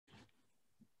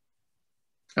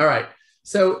All right.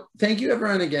 So thank you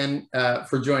everyone again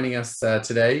for joining us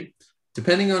today.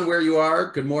 Depending on where you are,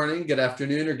 good morning, good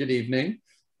afternoon, or good evening.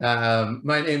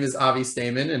 My name is Avi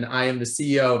Staiman, and I am the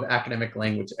CEO of Academic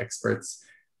Language Experts.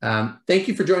 Thank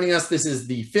you for joining us. This is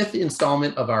the 5th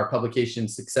installment of our Publication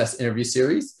Success Interview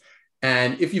Series.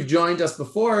 And if you've joined us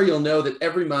before, you'll know that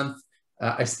every month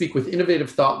I speak with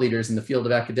innovative thought leaders in the field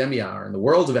of academia or in the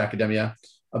world of academia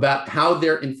about how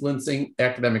they're influencing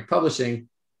academic publishing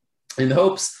in the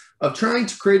hopes of trying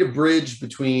to create a bridge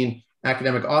between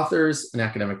academic authors and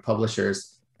academic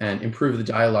publishers and improve the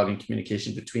dialogue and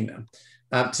communication between them.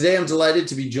 Today, I'm delighted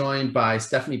to be joined by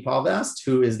Stephanie Paalvast,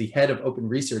 who is the head of open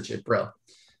research at Brill.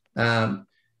 There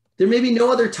may be no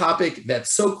other topic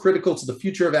that's so critical to the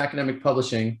future of academic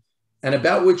publishing and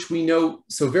about which we know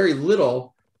so very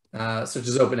little, such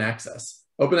as open access.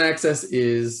 Open access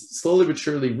is slowly but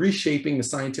surely reshaping the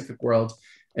scientific world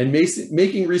and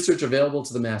making research available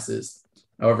to the masses.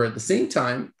 However, at the same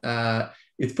time,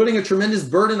 it's putting a tremendous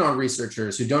burden on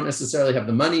researchers who don't necessarily have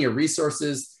the money or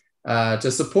resources to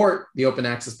support the open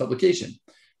access publication.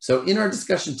 So in our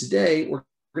discussion today, we're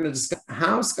going to discuss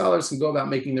how scholars can go about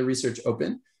making their research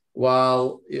open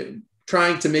while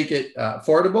trying to make it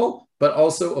affordable, but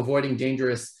also avoiding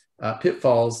dangerous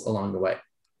pitfalls along the way.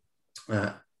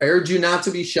 I urge you not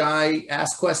to be shy.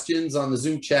 Ask questions on the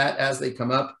Zoom chat as they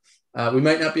come up. We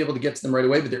might not be able to get to them right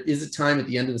away, but there is a time at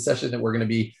the end of the session that we're going to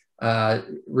be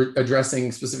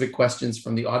addressing specific questions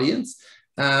from the audience.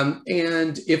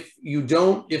 And if you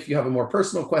have a more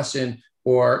personal question,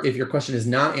 or if your question is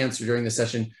not answered during the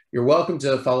session, you're welcome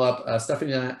to follow up.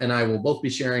 Stephanie and I will both be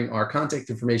sharing our contact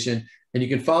information, and you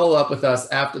can follow up with us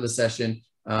after the session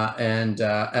and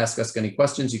ask us any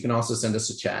questions. You can also send us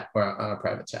a chat or a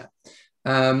private chat.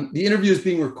 The interview is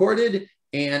being recorded,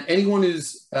 and anyone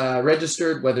who's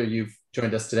registered, whether you've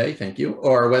joined us today, thank you,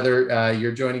 or whether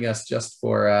you're joining us just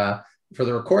for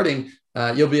the recording,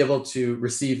 you'll be able to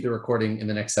receive the recording in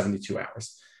the next 72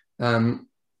 hours. And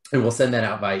we'll send that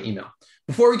out via email.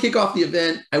 Before we kick off the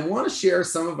event, I want to share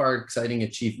some of our exciting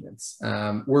achievements.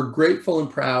 We're grateful and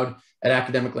proud at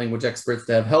Academic Language Experts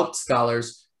to have helped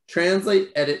scholars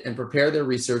translate, edit, and prepare their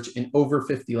research in over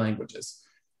 50 languages.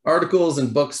 Articles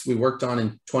and books we worked on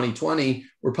in 2020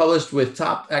 were published with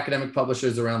top academic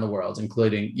publishers around the world,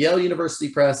 including Yale University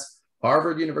Press,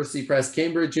 Harvard University Press,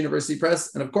 Cambridge University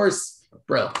Press, and of course,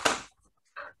 Brill.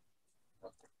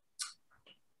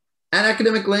 At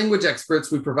Academic Language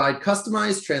Experts, we provide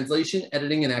customized translation,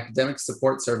 editing, and academic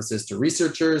support services to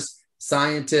researchers,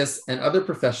 scientists, and other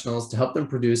professionals to help them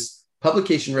produce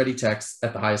publication-ready texts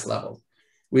at the highest level.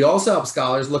 We also help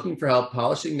scholars looking for help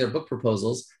polishing their book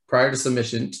proposals prior to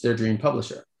submission to their dream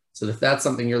publisher. So if that's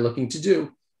something you're looking to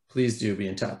do, please do be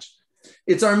in touch.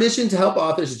 It's our mission to help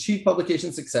authors achieve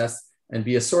publication success and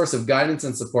be a source of guidance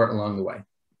and support along the way.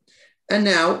 And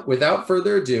now, without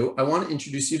further ado, I want to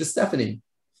introduce you to Stephanie.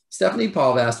 Stephanie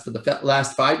Paalvast, for the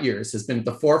last 5 years, has been at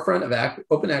the forefront of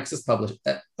open access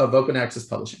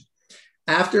publishing.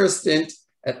 After a stint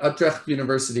at Utrecht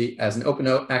University as an open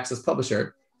access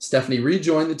publisher, Stephanie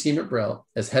rejoined the team at Brill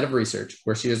as head of research,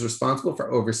 where she is responsible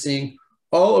for overseeing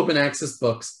all open access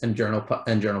books and journal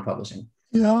publishing.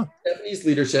 Yeah. Stephanie's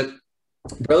leadership,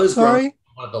 Brill is growing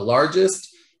one of the largest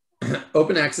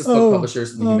open access book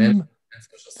publishers in the humanities and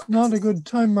social sciences. Not a good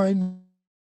time right now.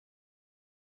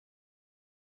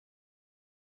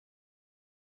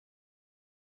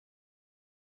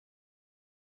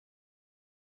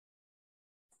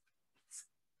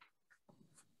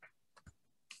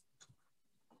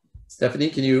 Stephanie,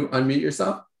 can you unmute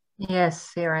yourself?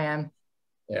 Yes, here I am.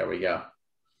 There we go.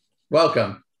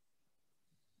 Welcome.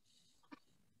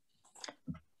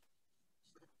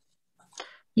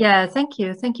 Yeah, thank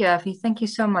you. Thank you, Avi. Thank you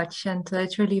so much. And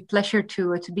it's really a pleasure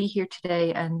to be here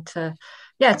today. And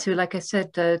like I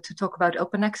said, to talk about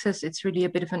open access. It's really a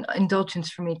bit of an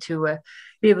indulgence for me to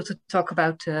be able to talk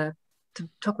about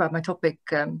my topic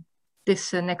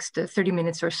this next 30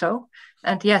 minutes or so.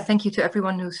 And yeah, thank you to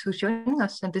everyone who's joining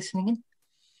us and listening in.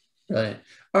 Right.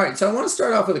 All right. So I want to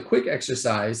start off with a quick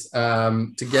exercise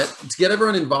to get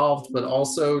everyone involved, but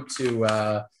also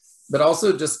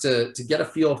just to get a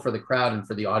feel for the crowd and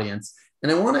for the audience.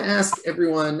 And I want to ask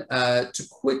everyone to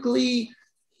quickly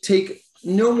take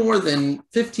no more than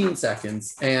 15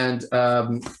 seconds and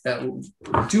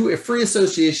do a free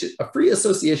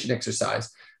association exercise.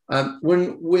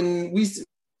 When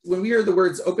we hear the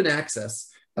words open access,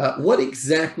 what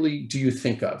exactly do you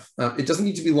think of? It doesn't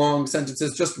need to be long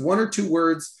sentences, just 1 or 2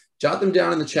 words. Jot them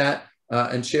down in the chat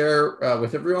and share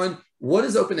with everyone. What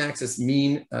does open access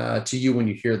mean to you when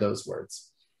you hear those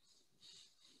words?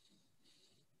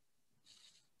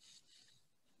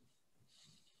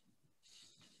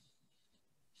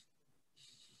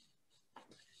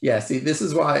 Yeah, see, this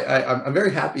is why I'm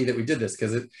very happy that we did this,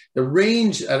 because the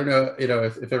range, I don't know,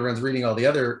 if everyone's reading all the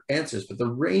other answers, but the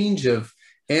range of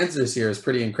answers here is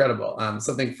pretty incredible.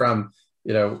 Something from,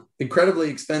 incredibly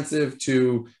expensive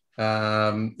to,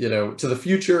 to the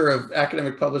future of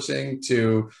academic publishing,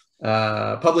 to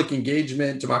public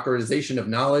engagement, democratization of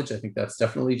knowledge. I think that's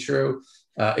definitely true.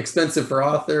 Expensive for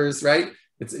authors, right?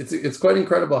 It's quite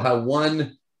incredible how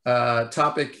one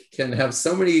topic can have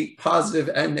so many positive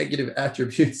and negative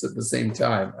attributes at the same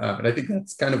time. And I think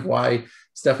that's kind of why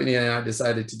Stephanie and I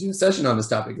decided to do a session on this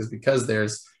topic, is because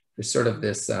there's sort of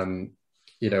this,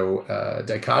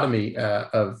 dichotomy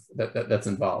of that's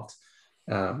involved.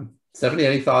 Stephanie,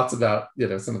 any thoughts about,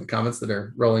 some of the comments that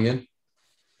are rolling in?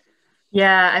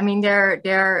 Yeah, I mean,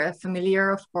 they're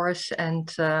familiar, of course,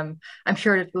 and I'm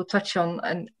sure that we'll touch on,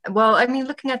 and well, I mean,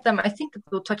 looking at them, I think that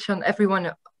we'll touch on everything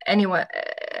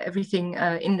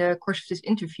in the course of this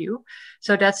interview.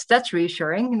 So that's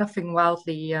reassuring. Nothing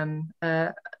wildly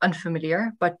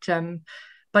unfamiliar, but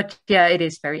yeah, it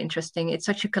is very interesting. It's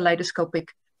such a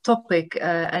kaleidoscopic topic,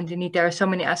 and indeed there are so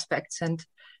many aspects, and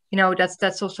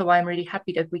that's also why I'm really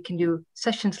happy that we can do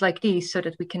sessions like these, so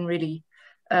that we can really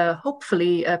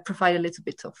hopefully provide a little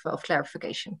bit of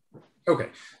clarification. Okay,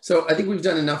 so I think we've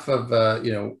done enough of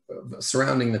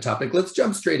surrounding the topic. Let's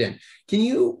jump straight in. Can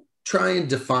you try and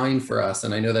define for us,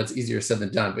 and I know that's easier said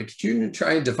than done, but could you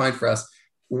try and define for us,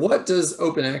 what does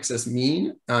open access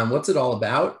mean? What's it all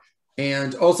about?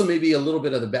 And also maybe a little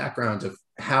bit of the background of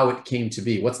how it came to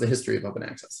be. What's the history of open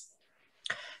access?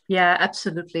 Yeah,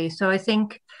 absolutely. So I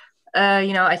think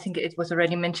I think it was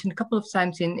already mentioned a couple of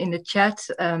times in the chat.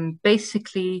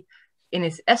 Basically, in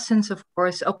its essence, of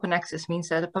course, open access means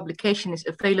that a publication is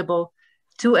available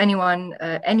to anyone,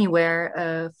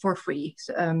 anywhere, for free.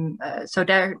 So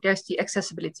there's the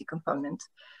accessibility component.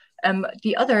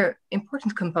 The other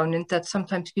important component that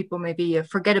sometimes people maybe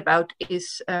forget about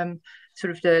is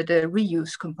sort of the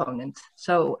reuse component.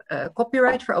 So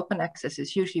copyright for open access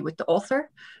is usually with the author,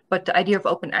 but the idea of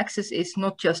open access is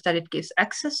not just that it gives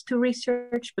access to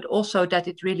research, but also that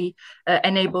it really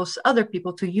enables other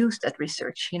people to use that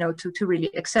research, to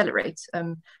really accelerate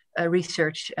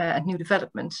research and new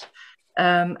developments.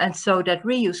 And so that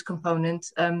reuse component,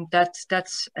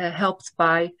 that's helped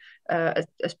by a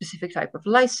specific type of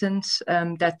license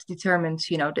that determines,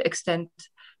 the extent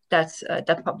that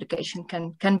that publication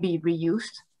can be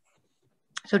reused.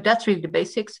 So that's really the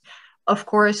basics. Of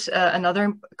course,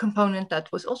 another component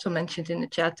that was also mentioned in the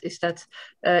chat is that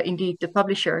indeed the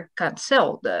publisher can't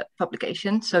sell the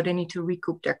publication, so they need to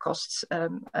recoup their costs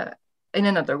in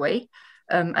another way.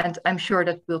 And I'm sure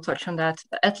that we'll touch on that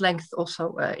at length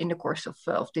also in the course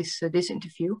of this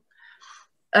interview.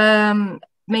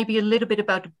 Maybe a little bit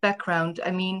about the background.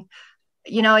 I mean,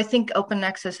 I think open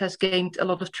access has gained a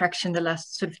lot of traction the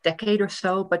last sort of decade or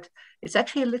so, but it's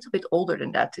actually a little bit older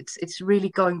than that. It's really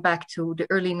going back to the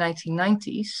early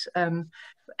 1990s, and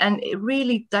it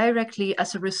really directly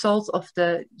as a result of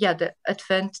the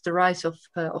advent, the rise of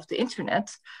the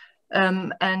internet.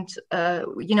 When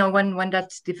that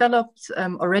developed,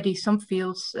 already some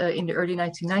fields in the early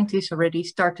 1990s already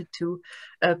started to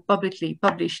publicly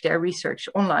publish their research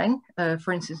online,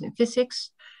 for instance, in physics.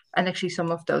 And actually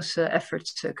some of those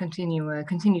efforts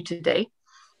continue today.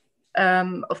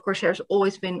 Of course, there's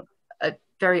always been a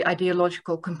very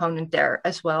ideological component there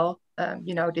as well.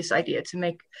 This idea to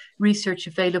make research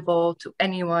available to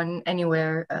anyone,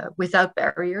 anywhere, without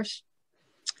barriers.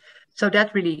 So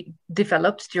that really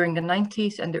developed during the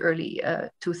 90s and the early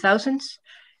 2000s.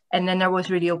 And then there was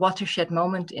really a watershed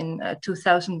moment in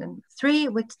 2003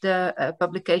 with the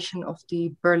publication of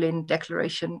the Berlin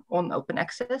Declaration on Open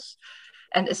Access.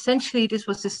 And essentially, this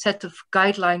was a set of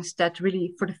guidelines that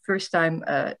really, for the first time,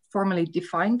 formally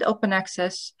defined open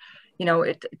access.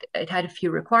 It had a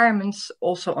few requirements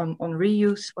also on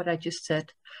reuse, what I just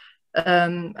said.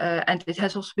 And it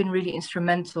has also been really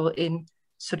instrumental in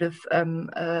sort of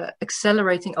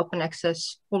accelerating open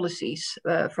access policies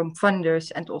from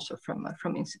funders and also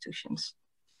from institutions.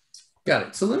 Got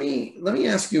it. So let me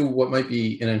ask you what might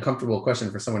be an uncomfortable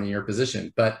question for someone in your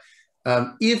position. But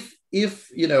if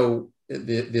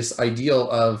this ideal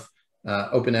of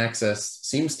open access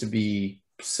seems to be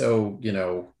so,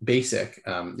 basic,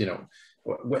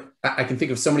 I can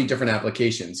think of so many different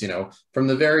applications, from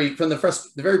the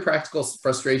very practical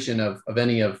frustration of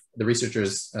any of the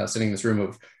researchers sitting in this room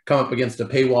who've come up against a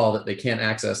paywall that they can't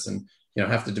access and,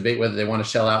 have to debate whether they want to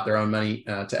shell out their own money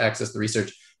to access the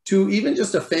research, to even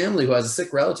just a family who has a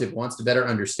sick relative who wants to better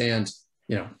understand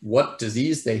what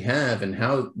disease they have and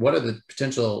what are the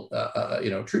potential,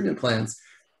 treatment plans.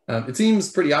 it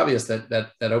seems pretty obvious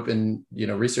that open,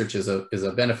 research is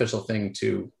a beneficial thing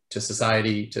to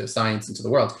society, to science, and to the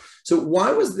world. So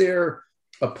why was there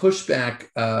a pushback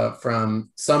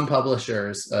from some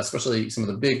publishers, especially some of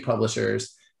the big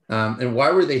publishers, and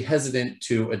why were they hesitant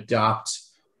to adopt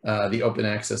the open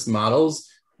access models?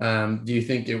 Do you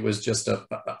think it was just a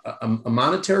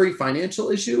monetary financial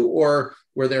issue, or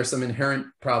were there some inherent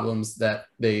problems that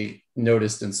they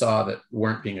noticed and saw that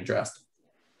weren't being addressed?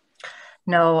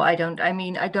 No, I don't. I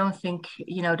mean, I don't think,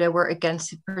 they were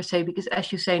against it per se, because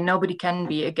as you say, nobody can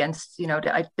be against,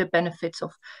 the benefits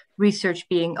of research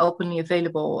being openly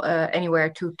available anywhere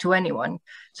to anyone.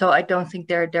 So I don't think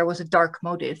there was a dark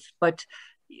motive. But,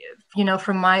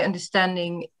 from my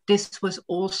understanding, this was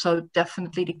also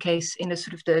definitely the case in the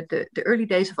sort of the early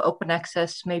days of open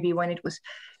access, maybe when it was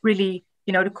really,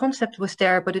 the concept was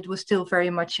there, but it was still very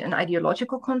much an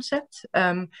ideological concept.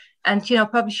 And,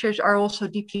 publishers are also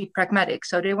deeply pragmatic.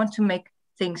 So they want to make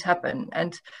things happen.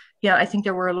 And, I think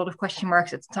there were a lot of question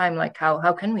marks at the time, like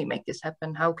how can we make this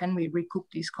happen? How can we recoup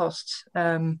these costs?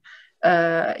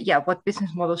 What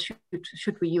business models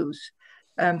should we use?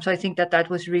 So I think that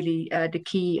was really the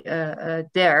key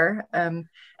there.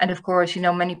 And of course,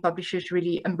 many publishers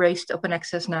really embraced open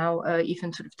access now,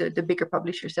 even sort of the bigger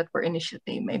publishers that were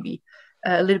initially maybe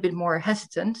a little bit more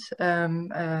hesitant.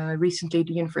 Recently,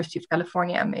 the University of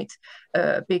California made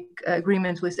a big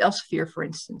agreement with Elsevier, for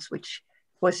instance, which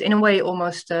was in a way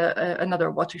almost another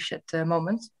watershed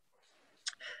moment.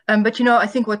 But, I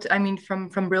think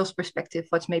from Brill's perspective,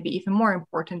 what's maybe even more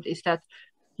important is that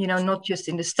not just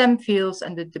in the STEM fields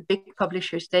and the big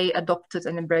publishers, they adopted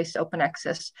and embraced open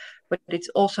access, but it's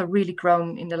also really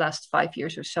grown in the last 5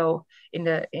 years or so in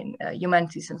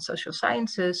humanities and social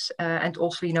sciences, and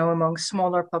also, among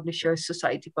smaller publishers,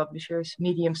 society publishers,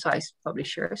 medium-sized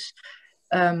publishers.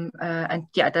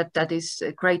 That is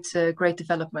a great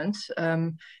development,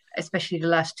 especially the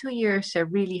last 2 years. There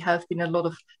really have been a lot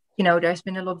of there's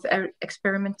been a lot of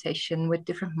experimentation with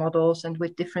different models and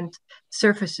with different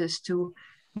services to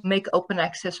make open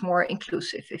access more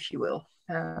inclusive, if you will.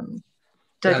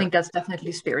 I think that's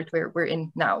definitely the spirit we're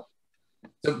in now.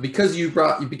 So because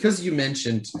you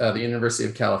mentioned the University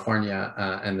of California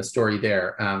and the story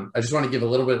there, I just want to give a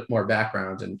little bit more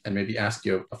background and maybe ask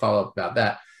you a follow-up about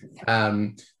that.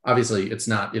 Obviously, it's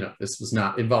not, this was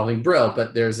not involving Brill,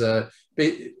 but there's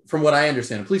from what I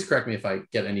understand, and please correct me if I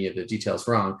get any of the details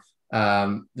wrong,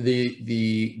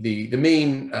 the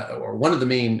main or one of the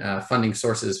main funding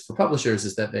sources for publishers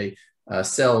is that they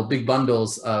sell big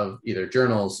bundles of either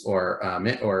journals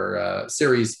or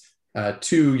series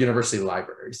to university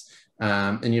libraries,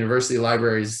 and university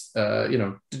libraries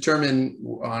determine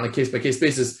on a case-by-case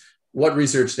basis what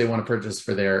research they want to purchase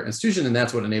for their institution, and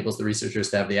that's what enables the researchers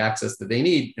to have the access that they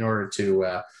need in order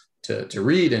to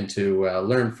read and to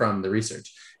learn from the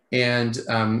research. And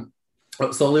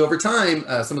slowly over time,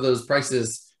 some of those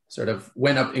prices sort of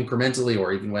went up incrementally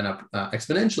or even went up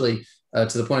exponentially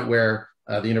to the point where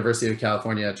the University of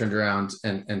California turned around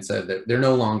and said that they're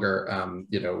no longer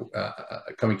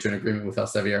coming to an agreement with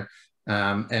Elsevier,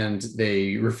 and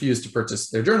they refused to purchase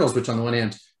their journals, which on the one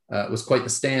hand was quite the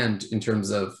stand in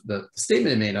terms of the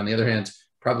statement it made. On the other hand,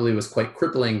 probably was quite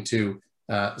crippling to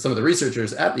some of the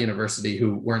researchers at the university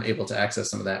who weren't able to access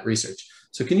some of that research.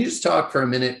 So can you just talk for a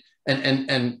minute?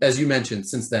 And as you mentioned,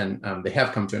 since then, they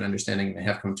have come to an understanding and they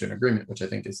have come to an agreement, which I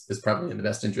think is probably in the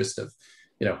best interest of,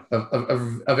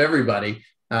 of everybody,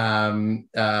 and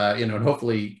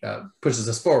hopefully pushes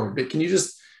us forward. But can you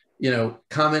just,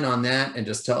 comment on that and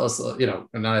just tell us, I'm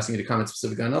not asking you to comment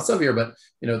specifically on Elsevier, but,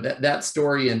 that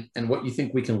story and what you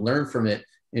think we can learn from it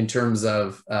in terms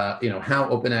of, how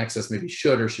open access maybe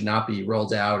should or should not be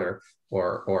rolled out, or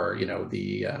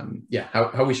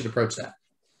how we should approach that.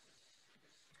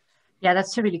 Yeah,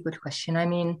 that's a really good question. I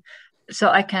mean, so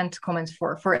I can't comment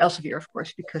for Elsevier, of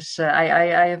course, because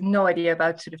I have no idea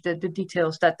about sort of the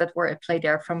details that were at play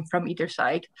there from either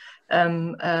side.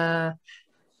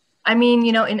 I mean,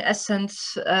 in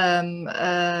essence,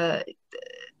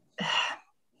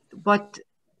 what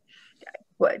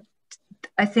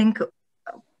I think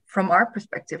from our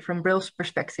perspective, from Brill's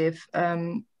perspective, I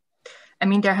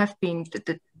mean, there have been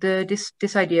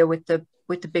this idea with the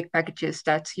big packages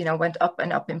that went up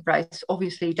and up in price.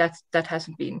 Obviously, that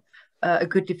hasn't been a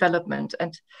good development,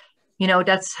 and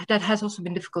that has also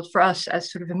been difficult for us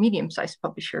as sort of a medium-sized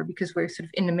publisher, because we're sort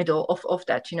of in the middle of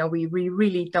that. We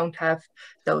really don't have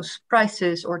those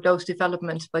prices or those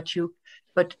developments, but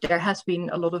there has been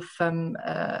a lot of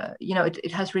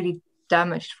it has really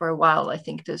damaged for a while, I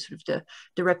think, the sort of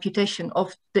the reputation of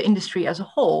the industry as a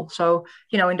whole. So,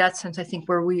 you know, in that sense, I think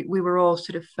where we were all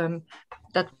sort of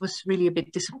that was really a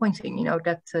bit disappointing, you know,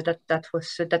 that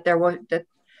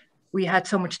we had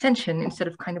so much tension instead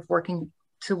of kind of working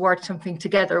towards something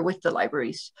together with the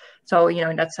libraries. So, you know,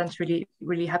 in that sense, really,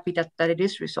 really happy that it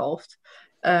is resolved.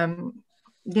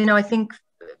 You know, I think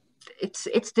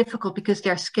it's difficult because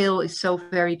their scale is so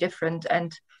very different,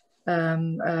 and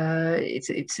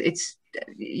it's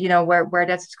you know, where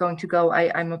that's going to go,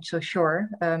 I'm not so sure.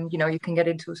 You know, you can get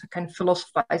into some kind of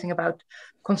philosophizing about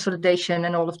consolidation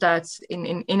and all of that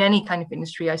in any kind of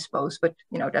industry, I suppose, but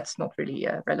you know, that's not really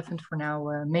relevant for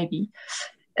now, maybe.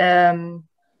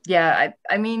 Yeah,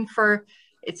 I mean,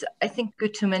 it's, I think,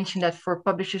 good to mention that for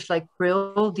publishers like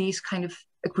Brill, these kind of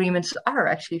agreements are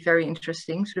actually very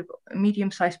interesting, sort of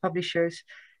medium-sized publishers,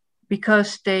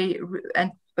 because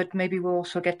but maybe we'll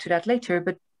also get to that later,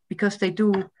 but because they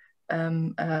do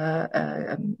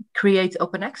create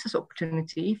open access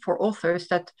opportunity for authors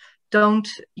that don't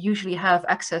usually have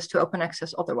access to open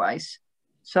access otherwise.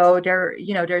 So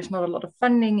you know, there's not a lot of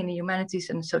funding in the humanities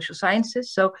and social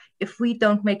sciences. So if we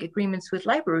don't make agreements with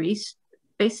libraries,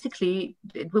 basically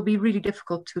it will be really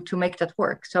difficult to make that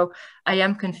work. So I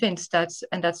am convinced that's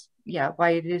why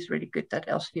it is really good that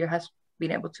Elsevier has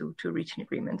been able to reach an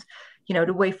agreement. You know,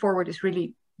 the way forward is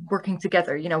really working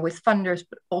together, you know, with funders,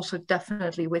 but also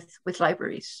definitely with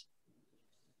libraries.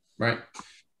 Right.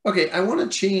 Okay, I want to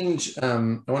change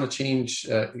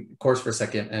course for a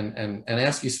second and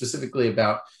ask you specifically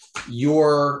about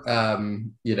your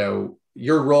you know,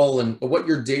 your role and what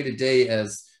your day-to-day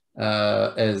as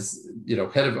you know,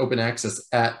 head of open access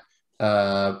at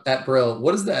Brill.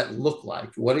 What does that look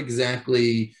like? What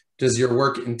exactly does your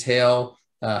work entail?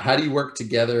 How do you work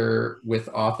together with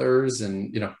authors,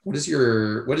 and you know, what does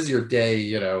your day,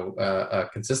 you know,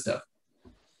 consist of?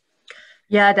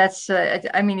 Yeah, that's,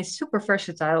 I mean, it's super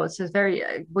versatile. It's a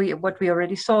very, what we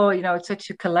already saw, you know, it's such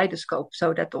a kaleidoscope.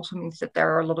 So that also means that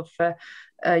there are a lot of,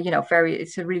 you know,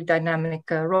 it's a really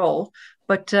dynamic role.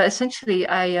 But essentially,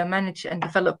 I manage and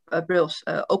develop Brill's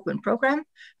open program.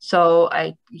 So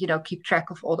I, you know, keep track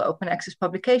of all the open access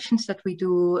publications that we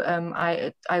do.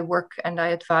 I work and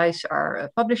I advise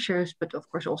our publishers, but of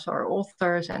course also our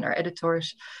authors and our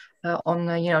editors on,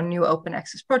 you know, new open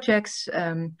access projects.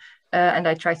 And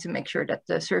I try to make sure that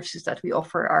the services that we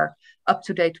offer are up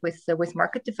to date with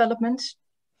market developments.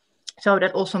 So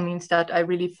that also means that I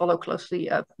really follow closely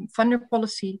funder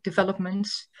policy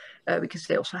developments, because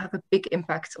they also have a big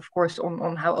impact, of course,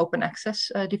 on how open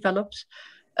access develops.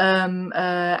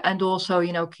 And also,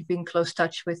 you know, keeping close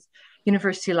touch with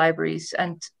university libraries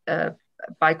and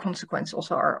by consequence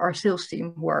also our sales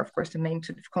team, who are of course the main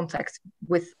sort of contact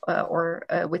with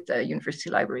with the university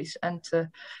libraries and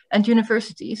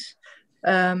universities,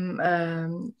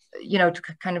 you know, to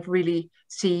kind of really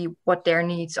see what their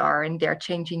needs are and their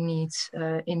changing needs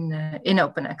in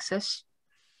open access.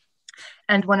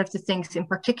 And one of the things in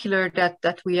particular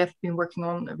that we have been working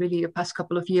on really the past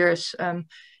couple of years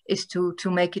is to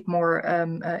make it more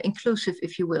inclusive,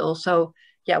 if you will. So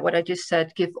yeah, what I just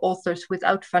said, give authors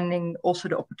without funding also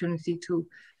the opportunity to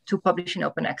publish in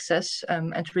open access,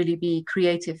 and really be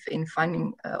creative in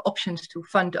finding options to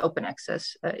fund open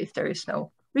access if there is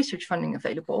no research funding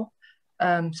available.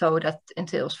 So that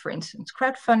entails, for instance,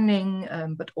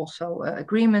 crowdfunding, but also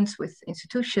agreements with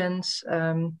institutions.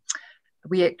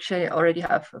 We actually already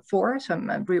have 4, so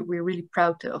we're really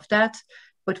proud of that.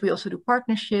 But we also do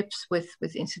partnerships with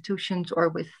institutions or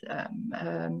with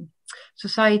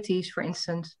societies, for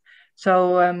instance.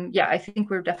 So yeah, I think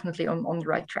we're definitely on the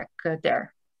right track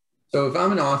there. So if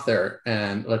I'm an author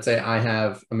and let's say I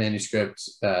have a manuscript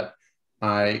that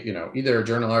I, you know, either a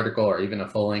journal article or even a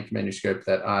full-length manuscript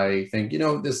that I think, you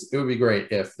know, it would be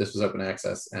great if this was open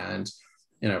access and,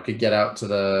 you know, could get out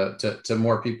to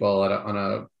more people on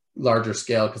a larger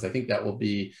scale, because I think that will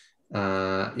be, you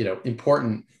know,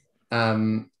 important.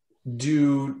 How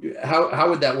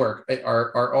would that work?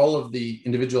 Are all of the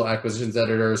individual acquisitions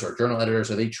editors or journal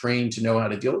editors, are they trained to know how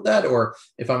to deal with that? Or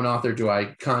if I'm an author, do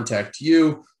I contact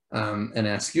you and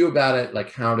ask you about it?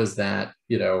 Like, how does that,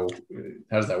 you know,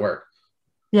 how does that work?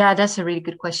 Yeah, that's a really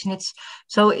good question. It's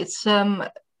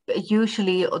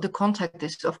usually the contact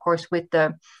is, of course, with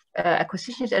the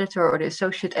acquisitions editor or the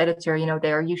associate editor. You know,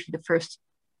 they are usually the first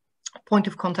point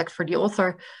of contact for the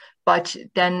author. But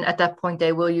then at that point,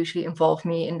 they will usually involve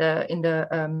me in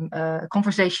the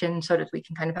conversation, so that we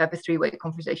can kind of have a 3-way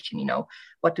conversation. You know,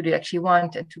 what do they actually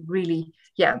want, and to really,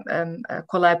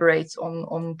 collaborate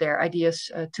on their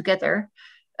ideas together.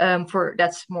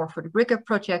 That's more for the bigger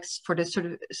projects. For the sort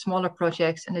of smaller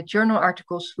projects and the journal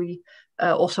articles, we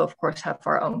also, of course, have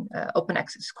our own open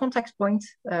access contact point,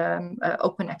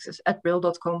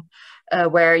 openaccess@brill.com,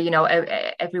 where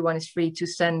everyone is free to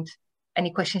send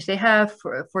any questions they have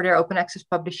for their open access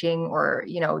publishing, or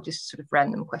just sort of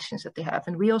random questions that they have.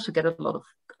 And we also get a lot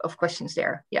of questions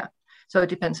there. Yeah, so it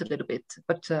depends a little bit,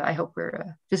 but I hope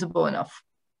we're visible enough.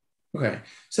 Okay,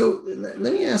 so let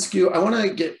me ask you, I want to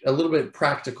get a little bit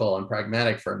practical and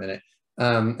pragmatic for a minute.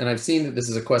 And I've seen that this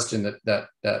is a question that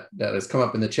has come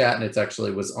up in the chat, and it's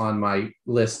actually was on my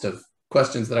list of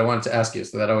questions that I wanted to ask you.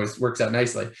 So that always works out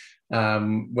nicely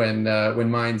when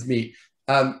minds meet.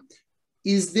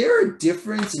 Is there a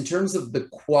difference in terms of the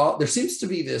quality? There seems to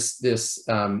be this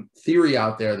theory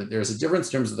out there that there's a difference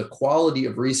in terms of the quality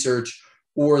of research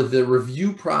or the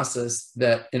review process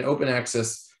that an open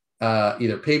access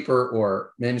either paper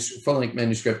or full-length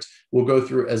manuscript will go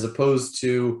through, as opposed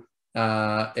to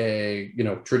a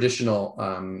traditional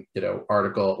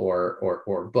article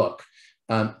or book.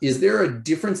 Is there a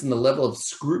difference in the level of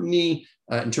scrutiny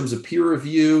in terms of peer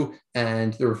review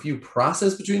and the review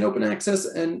process between open access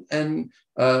and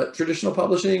traditional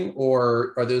publishing,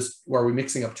 or are we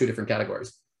mixing up two different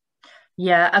categories?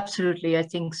 Yeah, absolutely. I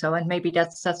think so. And maybe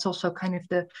that's also kind of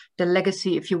the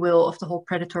legacy, if you will, of the whole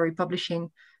predatory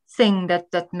publishing thing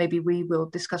that maybe we will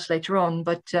discuss later on.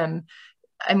 But I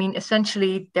mean,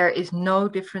 essentially, there is no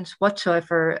difference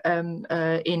whatsoever in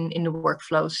the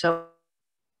workflow. So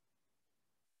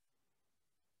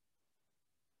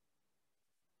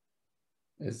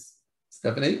is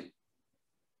Stephanie,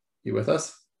 you with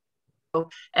us?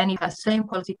 And you have same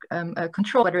quality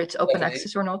control, whether it's open Stephanie,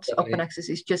 access or not. Stephanie. Open access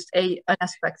is just an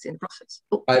aspect in the process.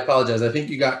 Oh. I apologize. I think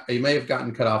you may have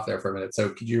gotten cut off there for a minute. So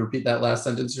could you repeat that last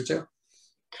sentence or two?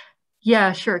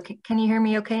 Yeah, sure. Can you hear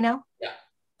me okay now? Yeah.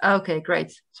 Okay,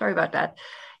 great. Sorry about that.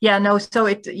 Yeah, no, so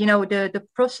the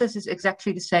process is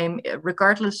exactly the same,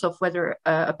 regardless of whether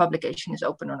a publication is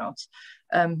open or not.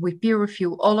 We peer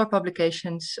review all our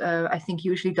publications, I think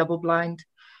usually double blind.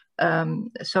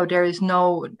 So there is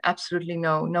absolutely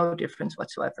no difference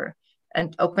whatsoever.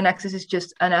 And open access is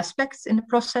just an aspect in the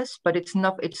process, but it's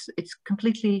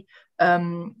completely,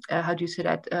 how do you say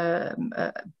that,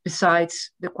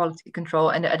 besides the quality control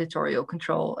and the editorial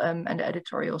control and the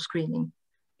editorial screening.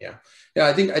 Yeah.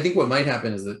 I think what might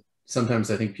happen is that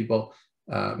sometimes I think people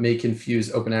may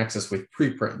confuse open access with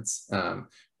preprints,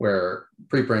 where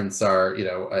preprints are,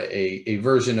 a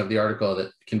version of the article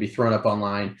that can be thrown up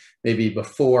online maybe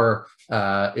before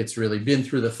it's really been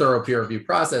through the thorough peer review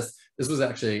process. This was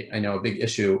actually, I know, a big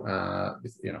issue.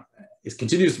 It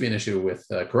continues to be an issue with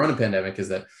the corona pandemic, is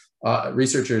that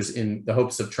researchers, in the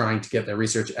hopes of trying to get their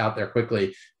research out there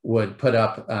quickly, would put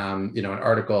up, an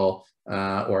article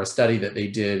or a study that they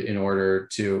did in order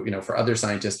to, for other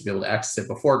scientists to be able to access it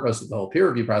before it goes through the whole peer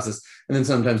review process. And then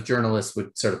sometimes journalists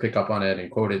would sort of pick up on it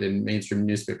and quote it in mainstream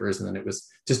newspapers, and then it was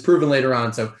disproven later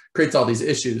on. So creates all these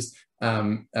issues.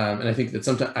 And I think that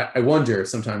sometimes, I wonder if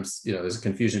sometimes, there's a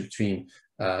confusion between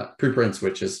preprints,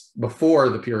 which is before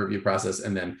the peer review process,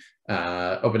 and then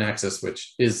open access,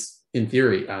 which is in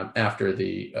theory after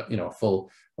the a full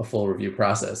review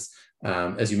process.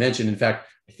 As you mentioned, in fact,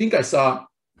 I think I saw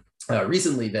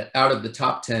recently that out of the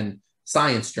top 10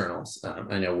 science journals,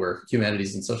 I know we're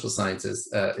humanities and social sciences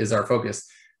is our focus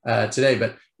today,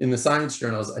 but in the science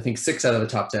journals, I think 6 out of the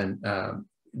top 10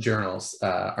 journals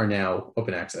are now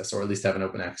open access, or at least have an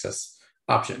open access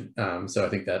option. So I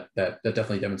think that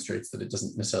definitely demonstrates that it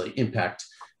doesn't necessarily impact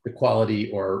the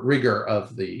quality or rigor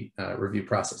of the review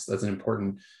process. That's that's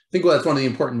one of the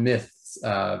important myths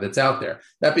that's out there.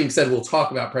 That being said, we'll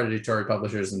talk about predatory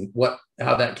publishers and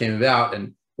how that came about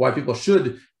and why people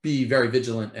should be very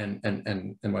vigilant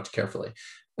and watch carefully.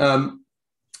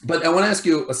 But I want to ask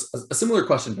you a similar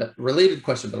question, but related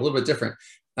question, but a little bit different.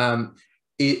 And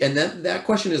that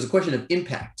question is a question of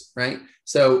impact, right?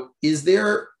 So is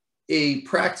there a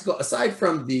practical, aside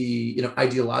from the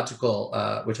ideological,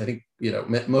 which I think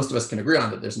most of us can agree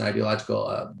on, that there's an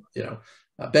ideological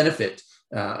benefit,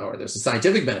 or there's a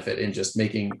scientific benefit in just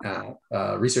making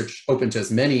research open to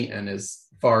as many and as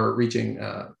far-reaching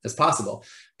as possible.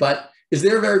 But is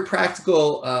there a very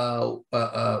practical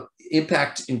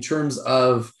impact in terms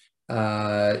of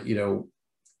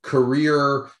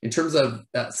career, in terms of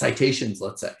citations,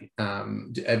 let's say?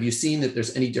 Have you seen that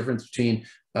there's any difference between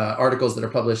articles that are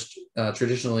published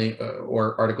traditionally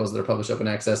or articles that are published open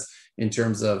access in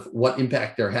terms of what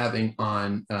impact they're having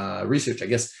on research? I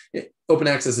guess open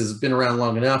access has been around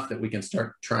long enough that we can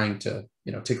start trying to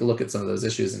take a look at some of those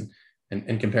issues and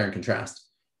compare and contrast.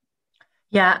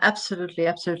 Yeah, absolutely,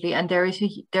 absolutely. And there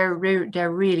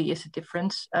really is a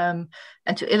difference. And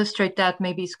to illustrate that,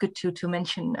 maybe it's good to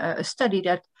mention a study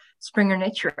that Springer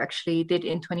Nature actually did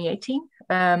in 2018.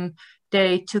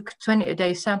 They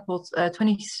sampled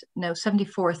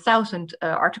 74,000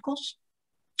 articles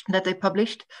that they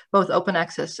published, both open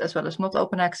access as well as not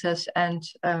open access, and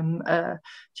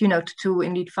to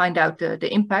indeed find out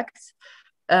the impact.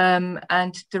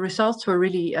 And the results were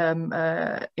really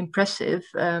impressive.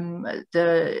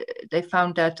 They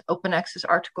found that open access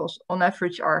articles on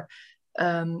average are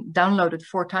downloaded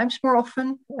 4 times more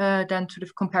often than sort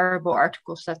of comparable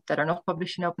articles that are not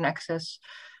published in open access.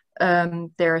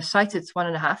 They're cited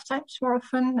 1.5 times more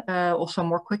often, also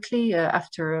more quickly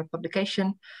after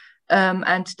publication.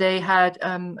 And they had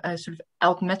a sort of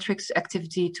altmetrics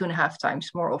activity 2.5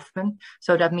 times more often.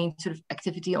 So that means sort of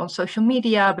activity on social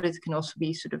media, but it can also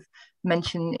be sort of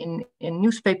mentioned in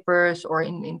newspapers or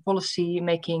in policy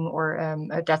making, or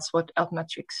that's what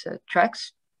altmetrics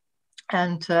tracks.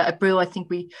 And at Brill, I think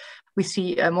we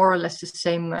see more or less the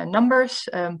same numbers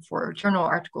for journal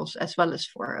articles as well as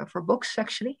for books,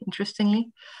 actually,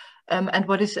 interestingly. And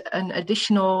what is an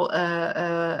additional,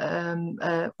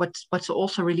 what's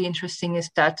also really interesting is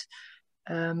that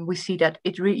we see that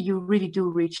you really do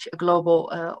reach a global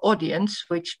audience,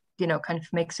 which kind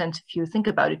of makes sense if you think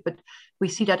about it. But we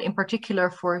see that in particular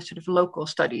for sort of local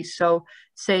studies. So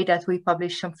say that we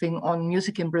publish something on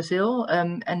music in Brazil,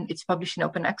 and it's published in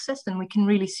open access, then we can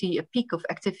really see a peak of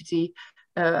activity,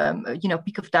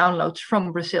 peak of downloads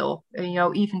from Brazil.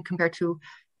 Even compared to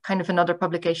kind of another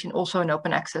publication also in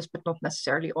open access, but not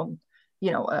necessarily on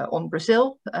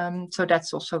Brazil. So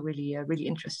that's also really really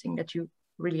interesting that you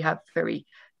really have very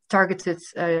targeted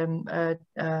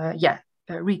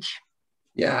reach.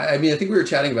 Yeah, I mean, I think we were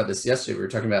chatting about this yesterday. We were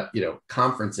talking about,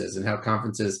 conferences and how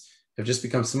conferences have just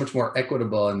become so much more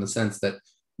equitable in the sense that,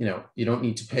 you don't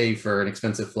need to pay for an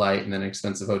expensive flight and then an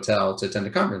expensive hotel to attend a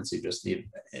conference. You just need,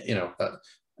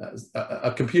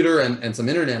 a computer and some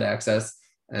internet access,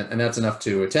 and that's enough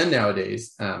to attend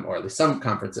nowadays, or at least some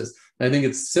conferences. And I think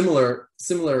it's similar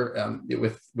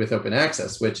with open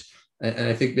access, which, and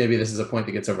I think maybe this is a point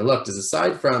that gets overlooked, is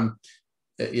aside from,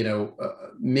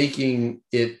 making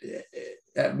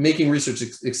research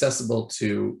accessible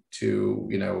to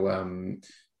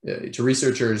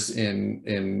researchers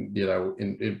in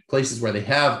places where they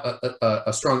have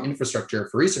a strong infrastructure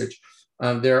for research.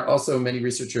 There are also many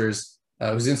researchers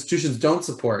whose institutions don't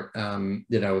support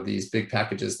these big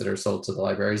packages that are sold to the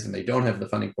libraries, and they don't have the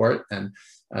funding for it. And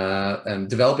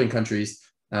developing countries,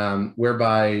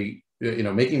 whereby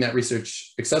making that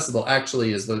research accessible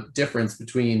actually is the difference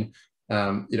between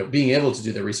being able to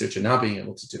do the research and not being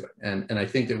able to do it. And I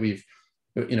think that we've,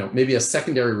 maybe a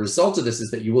secondary result of this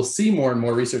is that you will see more and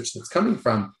more research that's coming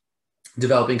from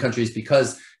developing countries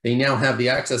because they now have the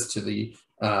access to the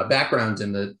background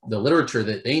and the literature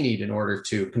that they need in order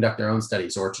to conduct their own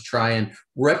studies or to try and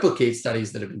replicate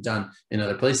studies that have been done in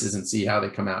other places and see how they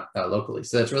come out locally.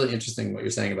 So that's really interesting what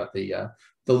you're saying about the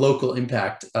local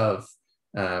impact of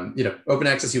open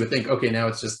access. You would think, okay, now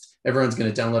it's just everyone's going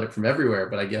to download it from everywhere,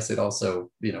 but I guess it also,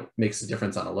 makes a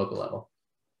difference on a local level.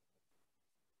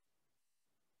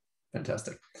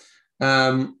 Fantastic.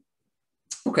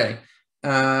 Okay.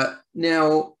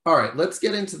 Now, all right, let's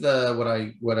get into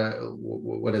what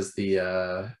is the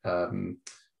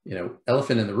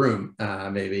elephant in the room,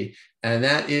 maybe, and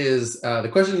that is the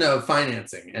question of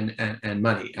financing and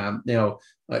money. I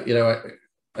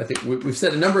think we've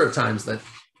said a number of times that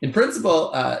in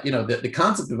principle, the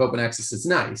concept of open access is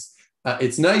nice.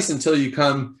 It's nice until you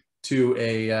come to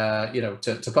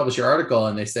to publish your article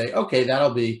and they say, okay,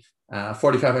 that'll be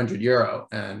 4,500 euro,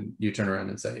 and you turn around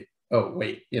and say, oh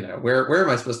wait, where am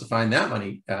I supposed to find that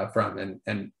money from,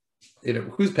 and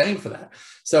who's paying for that?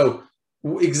 So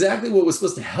exactly what was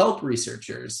supposed to help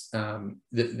researchers,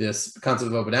 this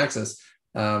concept of open access.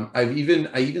 I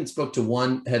even spoke to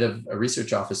one head of a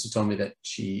research office who told me that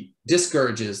she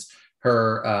discourages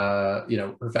her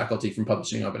her faculty from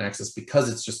publishing open access because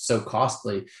it's just so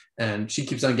costly, and she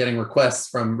keeps on getting requests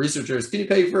from researchers, can you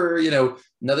pay for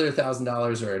another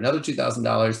 $1,000 or another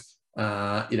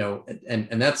 $2,000,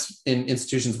 and that's in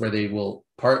institutions where they will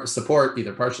support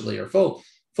either partially or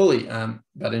fully,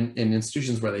 but in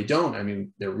institutions where they don't, I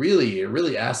mean, they're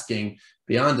really asking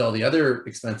beyond all the other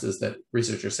expenses that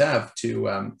researchers have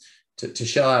to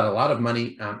shell out a lot of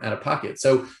money out of pocket.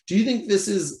 So do you think this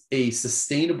is a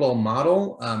sustainable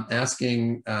model,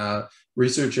 asking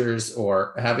researchers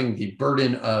or having the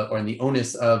burden of, or the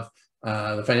onus of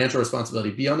the financial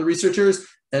responsibility be on the researchers?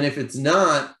 And if it's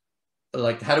not,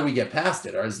 like, how do we get past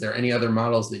it? Or is there any other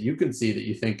models that you can see that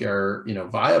you think are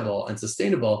viable and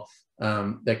sustainable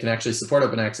that can actually support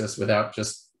open access without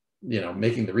just,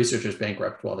 making the researchers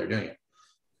bankrupt while they're doing it.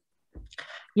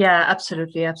 Yeah,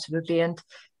 absolutely, absolutely. And,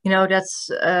 that's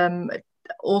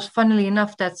also, funnily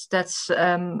enough, that's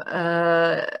one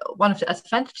of the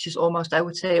advantages, almost, I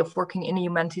would say, of working in the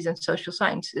humanities and social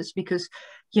sciences, because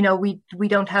we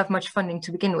don't have much funding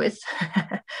to begin with.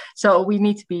 So we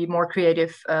need to be more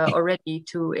creative already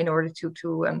in order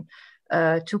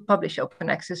to publish open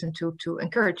access and to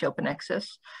encourage open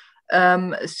access.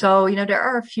 So there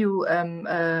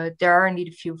are indeed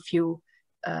a few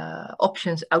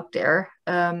options out there.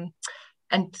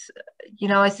 And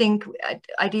I think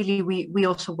ideally we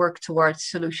also work towards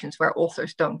solutions where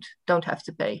authors don't have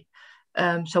to pay.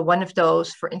 So one of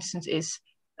those, for instance, is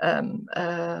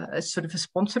a sort of a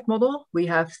sponsored model. We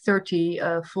have 30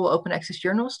 full open access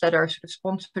journals that are sort of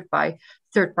sponsored by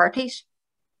third parties.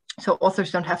 So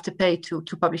authors don't have to pay to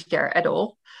publish there at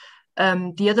all.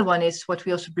 The other one is what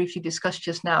we also briefly discussed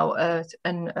just now,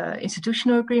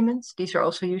 institutional agreements. These are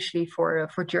also usually for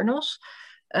journals.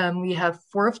 We have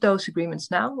 4 of those agreements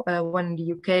now, one in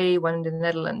the UK, one in the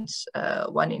Netherlands,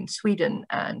 one in Sweden,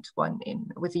 and one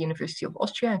with the University of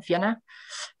Austria in Vienna.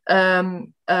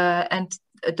 And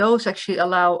those actually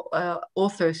allow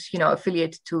authors,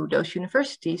 affiliated to those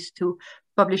universities, to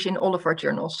publish in all of our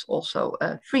journals also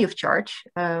free of charge.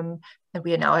 And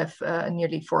we now have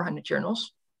nearly 400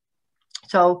 journals.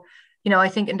 So, I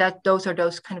think those are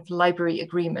those kind of library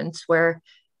agreements where,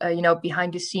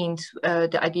 behind the scenes,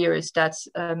 the idea is that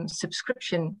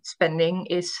subscription spending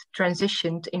is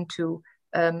transitioned into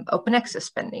open access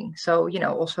spending. So,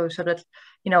 also so that,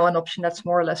 an option that's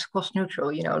more or less cost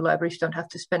neutral, libraries don't have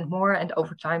to spend more, and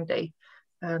over time they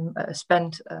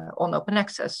spend on open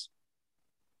access.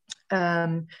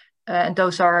 And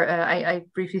those are, I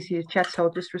briefly see the chat, so I'll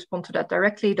just respond to that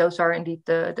directly. Those are indeed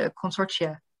the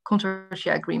consortia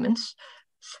agreements.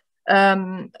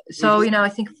 So I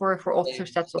think for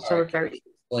authors that's also a very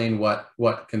explain what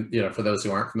for those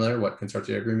who aren't familiar, what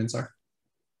consortia agreements are.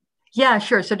 Yeah,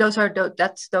 sure. So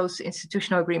that's those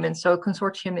institutional agreements. So a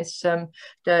consortium is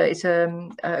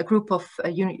a group of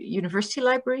university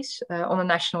libraries on a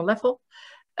national level.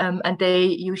 And they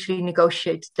usually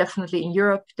negotiate, definitely in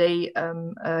Europe, they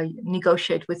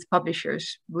negotiate with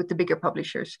publishers, with the bigger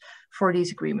publishers for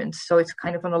these agreements. So it's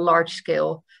kind of on a large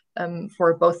scale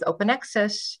for both open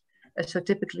access. So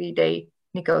typically they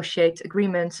negotiate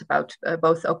agreements about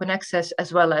both open access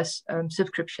as well as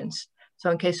subscriptions. So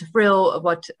in case of Brill,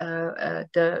 what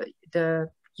the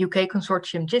UK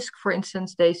consortium JISC, for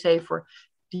instance, they say for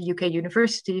the UK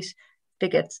universities, they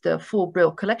get the full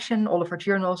Brill collection, all of our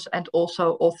journals, and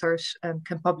also authors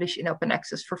can publish in open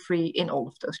access for free in all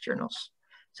of those journals.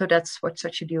 So that's what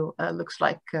such a deal looks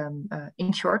like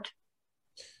in short.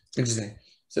 Interesting.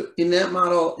 So in that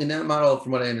model,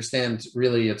 from what I understand,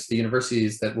 really it's the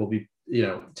universities that will be,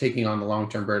 taking on the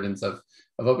long-term burdens of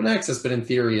open access, but in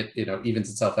theory, it,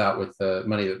 evens itself out with the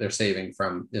money that they're saving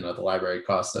from, the library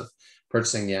costs of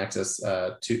purchasing the access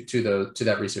to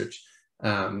that research.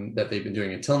 That they've been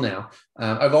doing until now.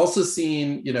 I've also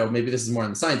seen, maybe this is more in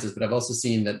the sciences, but I've also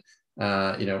seen that,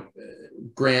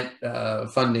 grant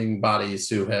funding bodies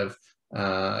who have,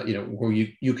 where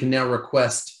you can now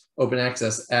request open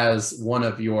access as one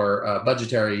of your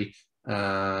budgetary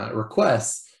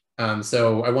requests.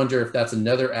 So I wonder if that's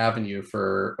another avenue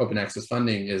for open access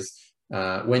funding is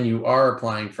when you are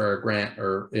applying for a grant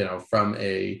or, from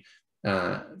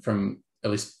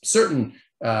at least certain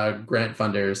grant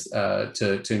funders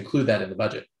to include that in the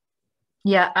budget.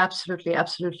 Yeah, absolutely.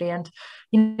 And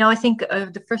I think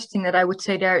the first thing that I would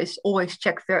say there is always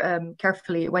check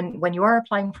carefully when you are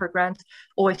applying for a grant.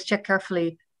 Always check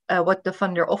carefully what the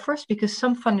funder offers, because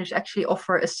some funders actually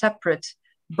offer a separate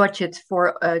budget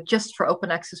for just for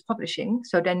open access publishing.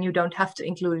 So then you don't have to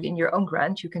include it in your own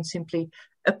grant. You can simply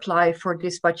apply for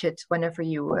this budget whenever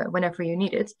you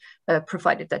need it,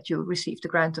 provided that you receive the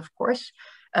grant, of course.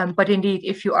 But indeed,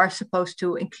 if you are supposed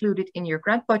to include it in your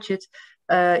grant budget,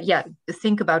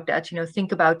 think about that.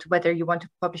 Think about whether you want to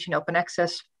publish in open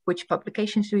access, which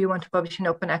publications do you want to publish in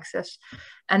open access.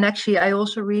 And actually, I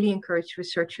also really encourage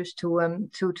researchers to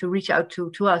reach out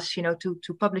to us,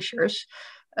 to publishers,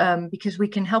 because we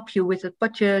can help you with a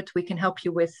budget. We can help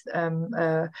you with, kind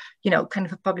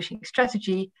of a publishing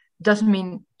strategy. Doesn't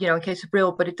mean, in case of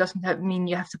Brill, but it doesn't mean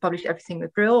you have to publish everything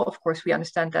with Brill. Of course, we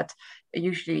understand that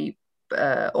usually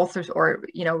authors or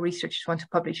researchers want to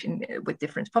publish with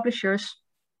different publishers,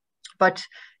 but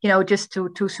just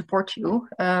to support you,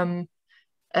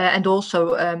 And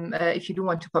also, if you do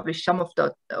want to publish some of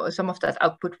that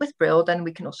output with Brill, then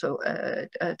we can also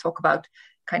talk about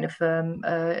kind of,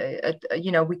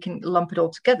 we can lump it all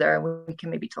together. We can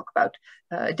maybe talk about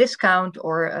a discount,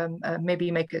 or maybe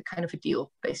make a kind of a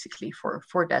deal, basically, for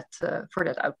that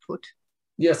output.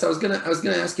 Yes, I was gonna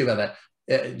ask you about that.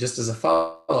 Just as a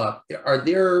follow-up, are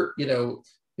there,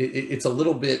 it's a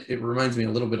little bit, it reminds me a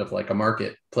little bit of like a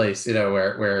marketplace,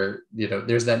 where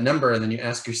there's that number, and then you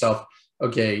ask yourself,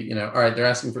 okay, all right, they're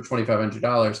asking for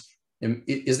 $2,500.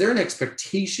 Is there an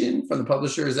expectation from the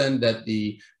publisher's end that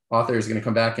the author is going to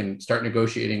come back and start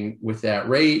negotiating with that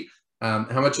rate?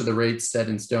 How much of the rate's set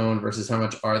in stone versus how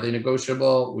much are they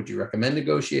negotiable? Would you recommend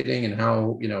negotiating, and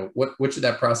how, what should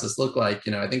that process look like?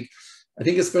 I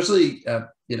think especially,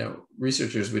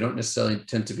 researchers, we don't necessarily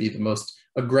tend to be the most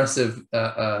aggressive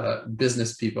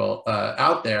business people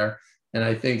out there. And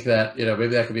I think that, maybe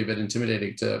that could be a bit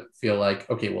intimidating to feel like,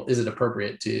 okay, well, is it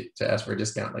appropriate to ask for a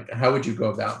discount? Like, how would you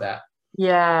go about that?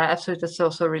 Yeah, absolutely. That's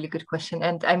also a really good question.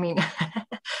 And I mean,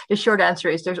 the short answer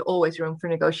is there's always room for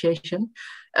negotiation.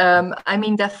 I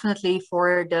mean, definitely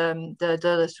for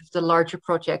the larger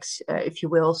projects, if you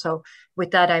will. So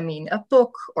with that, I mean a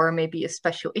book, or maybe a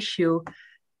special issue.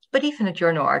 But even a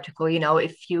journal article,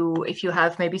 if you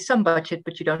have maybe some budget,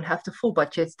 but you don't have the full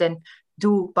budget, then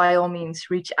do by all means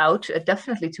reach out,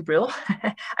 definitely to Brill.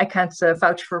 I can't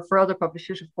vouch for other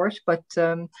publishers, of course, but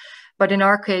in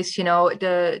our case,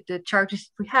 the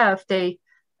charges we have, they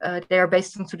are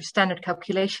based on sort of standard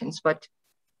calculations, but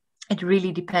it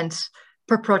really depends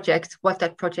per project what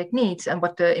that project needs and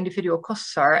what the individual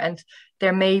costs are, and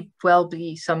there may well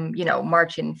be some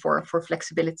margin for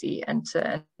flexibility and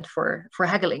for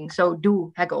haggling. So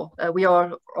do haggle. We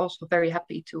are also very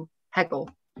happy to haggle.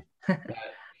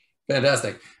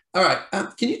 Fantastic. All right,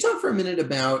 can you talk for a minute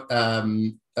about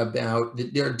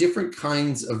there are different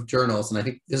kinds of journals, and I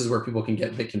think this is where people can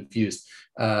get a bit confused.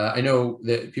 I know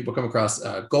that people come across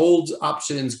gold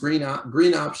options, green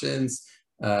options.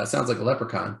 Sounds like a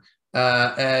leprechaun.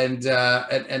 And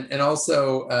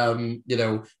also,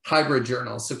 hybrid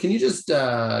journals. So can you just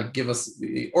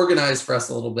organize for us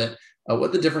a little bit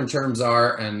what the different terms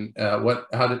are, and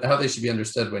how they should be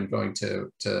understood when going to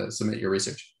submit your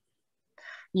research?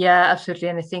 Yeah, absolutely.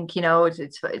 And I think,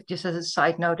 it's just as a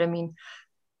side note, I mean,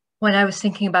 when I was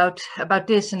thinking about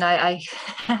this, and I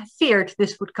feared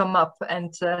this would come up,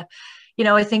 and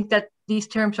I think that these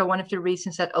terms are one of the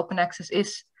reasons that open access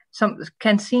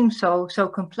can seem so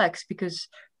complex, because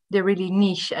they're really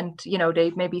niche, and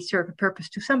they maybe serve a purpose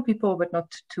to some people but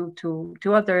not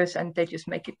to others, and they just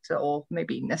make it all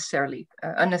maybe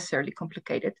unnecessarily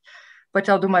complicated. But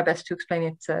I'll do my best to explain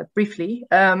it briefly.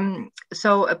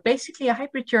 So basically, a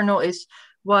hybrid journal is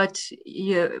what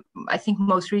I think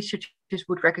most researchers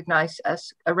would recognize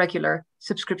as a regular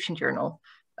subscription journal.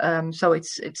 So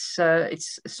it's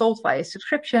sold via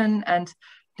subscription, and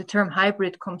the term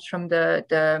hybrid comes from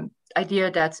the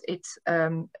idea that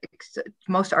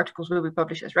most articles will be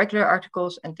published as regular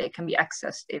articles, and they can be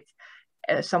accessed if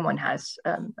someone has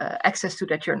access to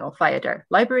that journal via their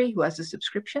library who has a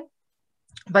subscription.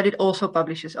 But it also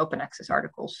publishes open access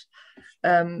articles.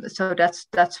 So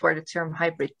that's where the term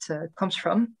hybrid comes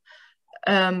from.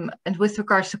 And with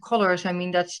regards to colors, I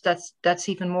mean, that's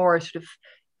even more sort of,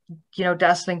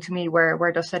 dazzling to me.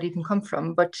 Where does that even come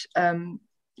from? But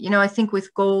I think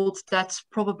with gold, that's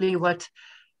probably what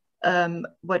when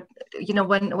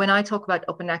I talk about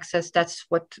open access, that's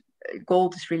what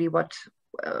gold is really what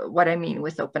I mean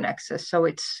with open access. So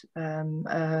it's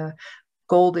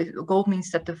gold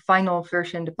means that the final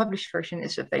version, the published version,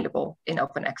 is available in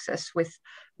open access with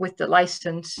the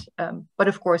license. But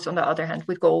of course, on the other hand,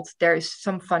 with gold, there is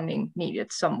some funding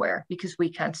needed somewhere, because we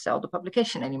can't sell the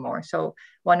publication anymore. So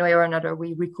one way or another,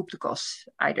 we recoup the costs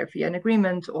either via an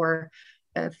agreement or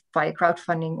via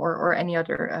crowdfunding or any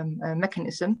other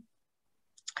mechanism.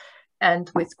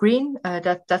 And with green,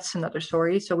 that's another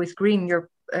story. So with green, your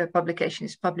publication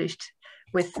is published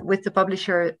with the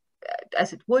publisher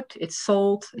as it would. It's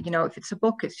sold, if it's a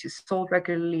book, it's just sold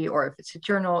regularly, or if it's a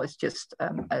journal, it's just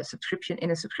a subscription in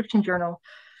a subscription journal.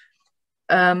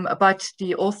 But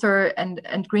the author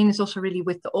and green is also really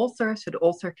with the author, so the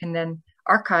author can then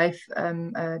archive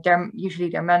usually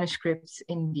their manuscripts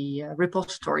in the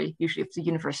repository, usually of the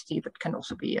university, but can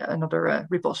also be another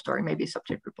repository, maybe a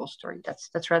subject repository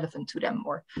that's relevant to them,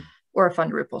 or a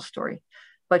fund repository.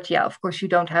 But yeah, of course, you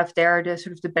don't have there the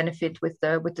sort of the benefit with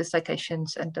the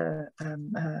citations and the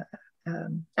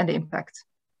impact.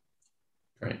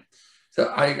 Right.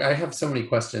 So I have so many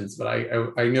questions, but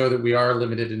I know that we are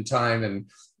limited in time, and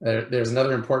there's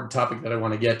another important topic that I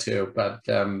want to get to, but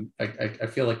I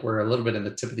feel like we're a little bit in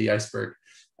the tip of the iceberg.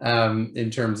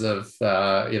 in terms of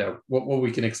what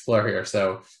we can explore here.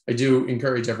 So I do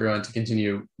encourage everyone to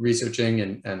continue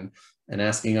researching and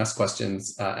asking us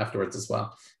questions afterwards as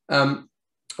well.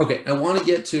 Okay, I want to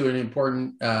get to an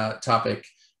important topic,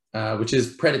 which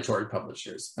is predatory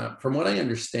publishers. From what I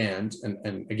understand,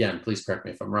 and again, please correct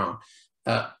me if I'm wrong,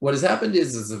 what has happened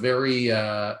is a very,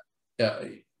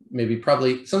 maybe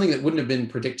probably something that wouldn't have been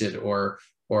predicted or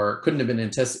couldn't have been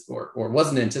anticipated or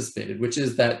wasn't anticipated, which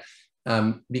is that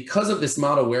because of this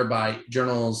model whereby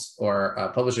journals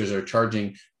or publishers are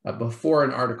charging before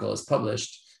an article is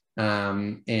published,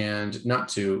 and not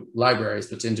to libraries,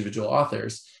 but to individual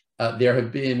authors, there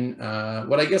have been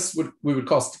what I guess we would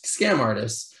call scam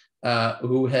artists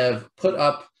who have put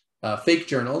up fake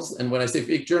journals. And when I say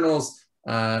fake journals,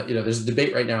 there's a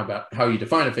debate right now about how you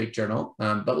define a fake journal,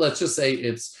 but let's just say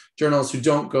it's journals who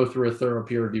don't go through a thorough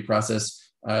peer review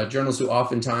process, journals who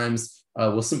oftentimes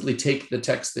will simply take the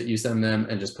text that you send them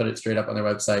and just put it straight up on their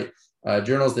website,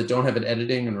 journals that don't have an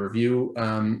editing and review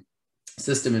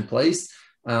system in place.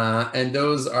 And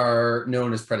those are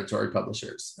known as predatory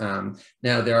publishers.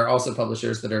 Now, there are also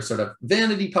publishers that are sort of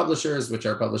vanity publishers, which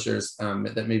are publishers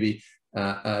that maybe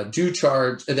do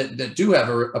charge, that do have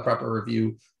a proper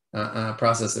review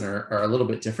process and are a little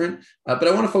bit different. But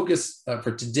I want to focus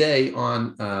for today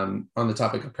on the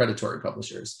topic of predatory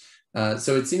publishers.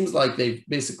 So it seems like they've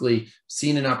basically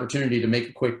seen an opportunity to make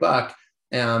a quick buck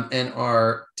and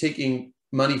are taking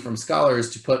money from scholars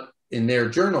to put in their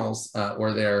journals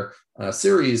or their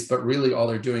series, but really all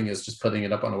they're doing is just putting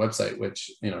it up on a website, which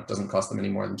doesn't cost them any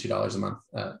more than $2 a month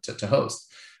to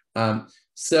host.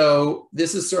 So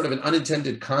this is sort of an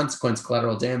unintended consequence,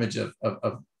 collateral damage of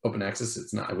open access.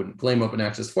 It's not, I wouldn't blame open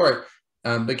access for it,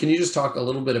 but can you just talk a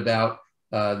little bit about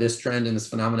this trend and this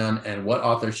phenomenon and what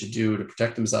authors should do to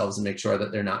protect themselves and make sure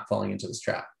that they're not falling into this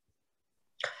trap?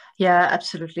 Yeah,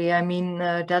 absolutely. I mean,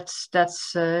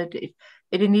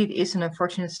 it indeed is an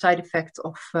unfortunate side effect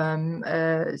of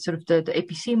sort of the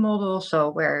APC model. So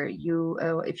where you,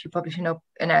 if you publish an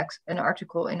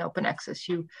article in open access,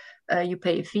 you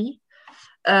pay a fee,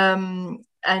 and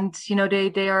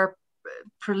they are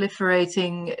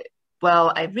proliferating.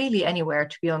 Well, really anywhere,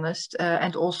 to be honest,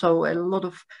 and also a lot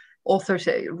of authors.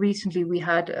 Recently, we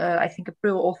had I think a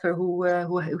Brill author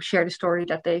who shared a story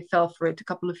that they fell for it a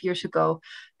couple of years ago,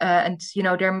 and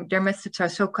their methods are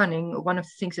so cunning. One of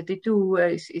the things that they do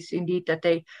is indeed that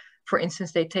they, for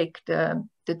instance, they take the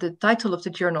title of the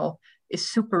journal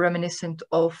is super reminiscent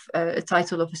of a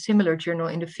title of a similar journal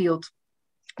in the field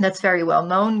that's very well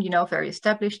known, very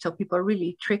established. So people are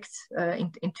really tricked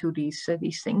into these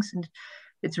things, and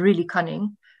it's really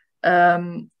cunning.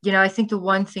 I think the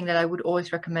one thing that I would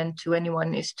always recommend to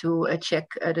anyone is to check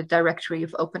the directory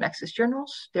of open access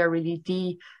journals. They're really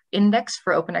the index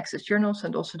for open access journals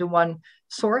and also the one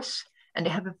source. And they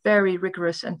have a very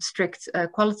rigorous and strict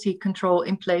quality control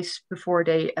in place before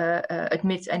they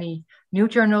admit any new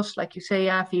journals, like you say,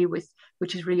 Avi,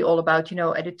 which is really all about,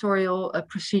 editorial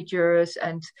procedures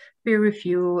and peer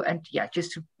review, and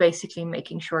just basically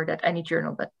making sure that any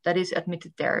journal that is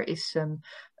admitted there is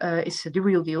the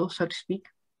real deal, so to speak.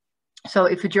 So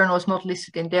if a journal is not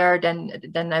listed in there,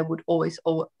 then I would always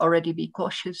already be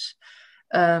cautious,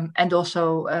 and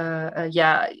also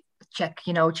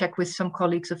check with some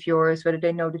colleagues of yours whether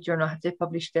they know the journal, have they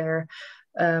published there,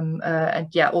 and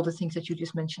all the things that you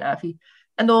just mentioned, Avi.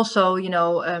 And also,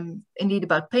 indeed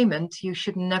about payment, you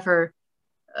should never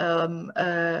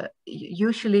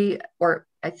usually, or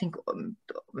I think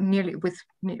nearly with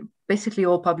basically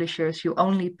all publishers, you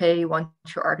only pay once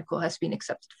your article has been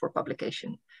accepted for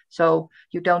publication. So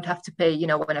you don't have to pay,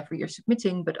 whenever you're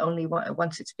submitting, but only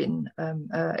once it's been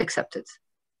accepted.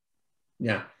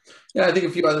 Yeah, I think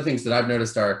a few other things that I've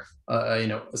noticed are,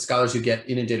 scholars who get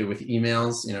inundated with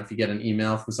emails. If you get an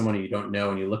email from someone who you don't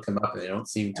know and you look them up and they don't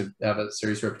seem to have a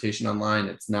serious reputation online,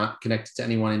 it's not connected to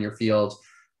anyone in your field,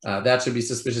 that should be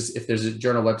suspicious. If there's a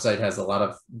journal website has a lot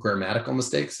of grammatical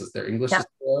mistakes, as their English is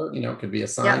poor, could be a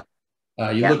sign.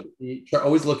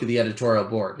 Always look at the editorial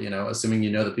board, assuming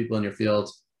the people in your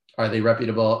field. Are they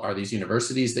reputable? Are these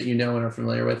universities that you know and are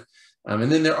familiar with?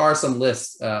 And then there are some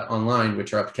lists online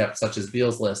which are upkept, such as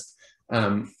Beal's list,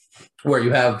 where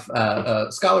you have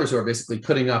scholars who are basically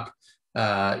putting up,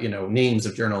 names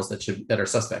of journals that are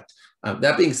suspect.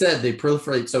 That being said, they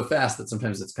proliferate so fast that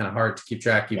sometimes it's kind of hard to keep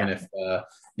track. Even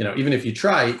if you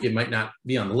try, it might not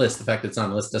be on the list. The fact that it's on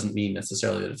the list doesn't mean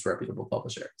necessarily that it's a reputable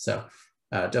publisher. So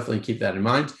definitely keep that in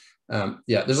mind.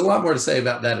 There's a lot more to say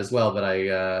about that as well, but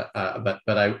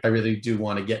I really do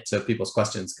want to get to people's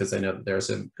questions because I know that there are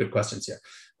some good questions here.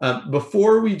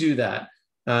 Before we do that,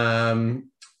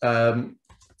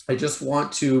 I just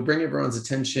want to bring everyone's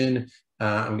attention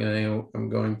I'm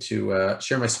going to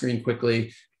share my screen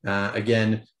quickly.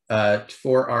 Again,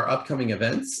 for our upcoming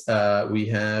events, we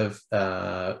have,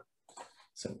 so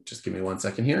just give me 1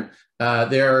 second here.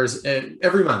 There's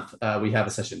every month we have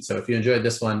a session. So if you enjoyed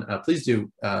this one, please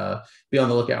do be on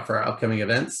the lookout for our upcoming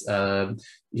events.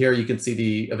 Here you can see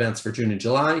the events for June and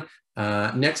July.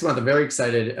 Next month, I'm very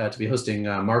excited to be hosting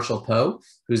Marshall Poe,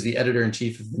 who's the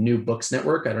editor-in-chief of the New Books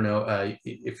Network. I don't know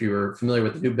if you're familiar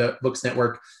with the New Books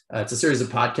Network. It's a series of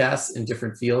podcasts in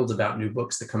different fields about new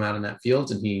books that come out in that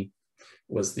field, and he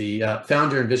was the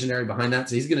founder and visionary behind that.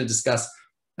 So he's going to discuss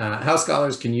how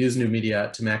scholars can use new media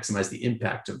to maximize the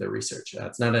impact of their research.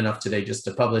 It's not enough today just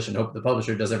to publish and hope the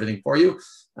publisher does everything for you.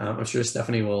 I'm sure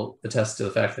Stephanie will attest to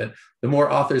the fact that the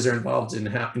more authors are involved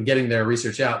in getting their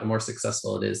research out, the more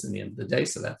successful it is in the end of the day.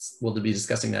 So we'll be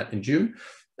discussing that in June.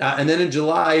 And then in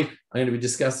July, I'm going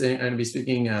to be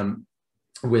speaking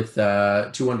with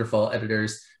two wonderful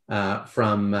editors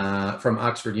from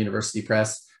Oxford University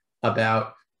Press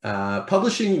about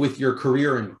publishing with your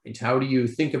career in mind. How do you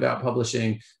think about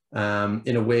publishing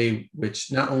in a way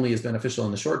which not only is beneficial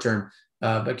in the short term,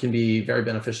 but can be very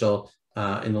beneficial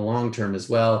in the long term as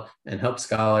well, and help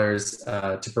scholars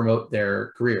to promote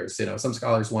their careers. You know, some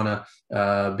scholars want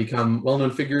to become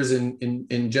well-known figures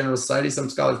in general society.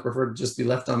 Some scholars prefer to just be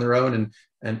left on their own and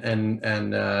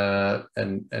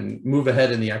move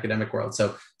ahead in the academic world.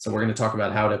 So we're going to talk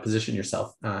about how to position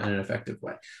yourself in an effective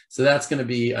way. So that's going to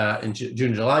be in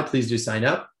June, July. Please do sign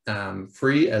up.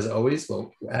 Free as always.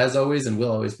 Well, as always, and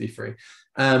will always be free.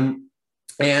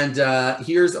 And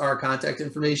here's our contact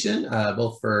information,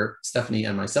 both for Stephanie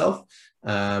and myself.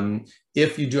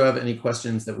 If you do have any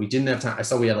questions that we didn't have time, I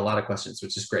saw we had a lot of questions,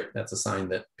 which is great. That's a sign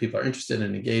that people are interested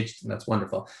and engaged, and that's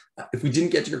wonderful. If we didn't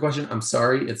get to your question, I'm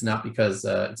sorry. It's not because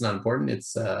it's not important.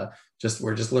 It's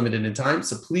we're just limited in time.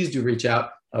 So please do reach out.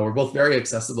 We're both very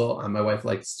accessible. My wife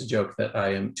likes to joke that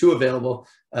I am too available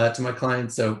to my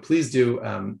clients. So please do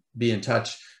be in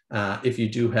touch if you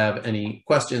do have any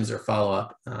questions or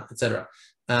follow-up, etc.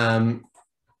 My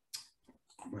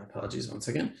apologies, 1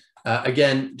 second.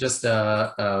 Again, just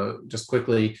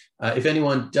quickly, if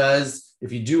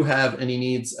you do have any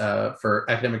needs for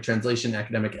academic translation,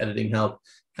 academic editing help,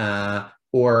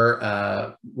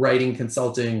 or writing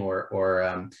consulting,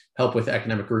 or help with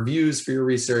academic reviews for your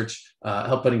research,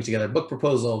 help putting together book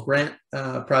proposal, grant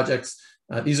projects,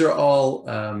 these are all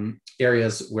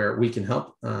areas where we can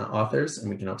help authors and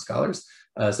we can help scholars.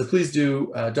 So please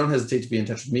don't hesitate to be in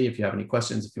touch with me if you have any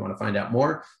questions. If you want to find out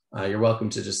more, you're welcome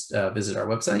to just visit our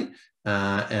website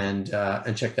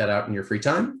and check that out in your free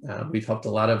time. We've helped a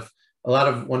lot of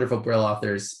wonderful Brill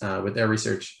authors with their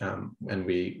research, and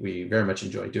we very much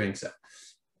enjoy doing so.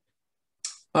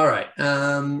 All right,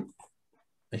 I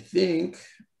think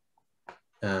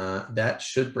that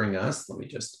should bring us. Let me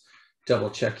just double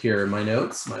check here in my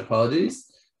notes. My apologies.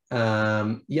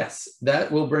 Yes,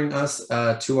 that will bring us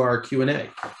to our Q&A.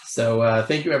 So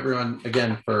thank you everyone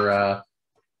again for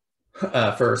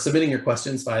submitting your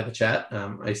questions via the chat.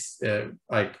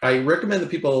 I recommend that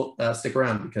people stick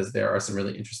around because there are some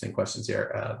really interesting questions here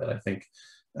that I think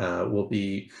will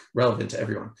be relevant to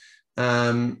everyone.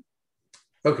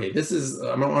 Okay,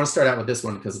 I want to start out with this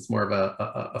one because it's more of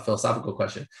a philosophical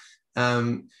question.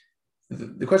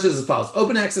 The question is as follows: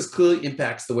 open access clearly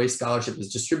impacts the way scholarship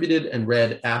is distributed and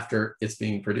read after it's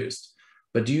being produced.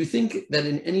 But do you think that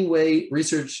in any way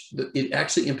it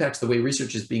actually impacts the way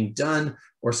research is being done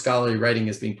or scholarly writing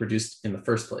is being produced in the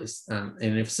first place?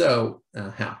 And if so,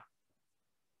 how?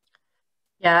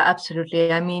 Yeah,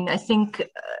 absolutely. I mean, I think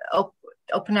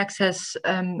open access,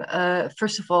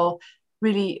 first of all,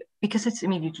 really, because it's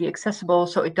immediately accessible,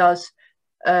 so it does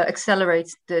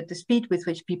accelerates the speed with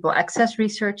which people access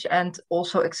research, and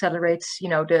also accelerates,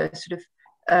 the sort of,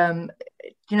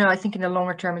 I think in the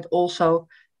longer term, it also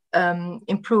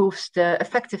improves the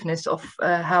effectiveness of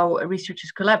how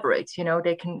researchers collaborate.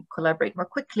 They can collaborate more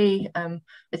quickly. I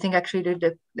think actually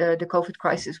the COVID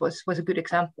crisis was a good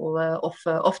example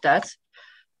of that.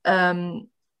 And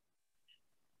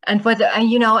whether,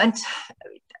 and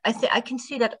I can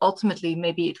see that ultimately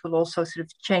maybe it will also sort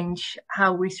of change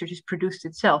how research is produced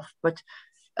itself, but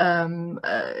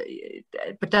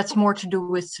that's more to do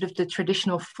with sort of the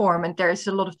traditional form, and there is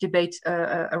a lot of debate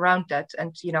around that.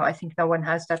 And I think no one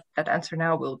has that answer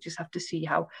now. We'll just have to see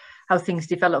how things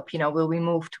develop. Will we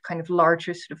move to kind of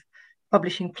larger sort of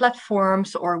publishing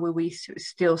platforms, or will we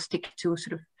still stick to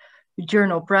sort of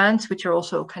journal brands, which are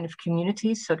also kind of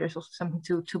communities? So there's also something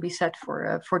to be said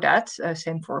for that.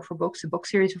 Same for books, the book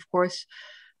series, of course.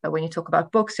 When you talk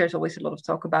about books, there's always a lot of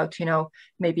talk about,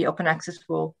 maybe open access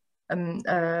will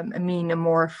mean a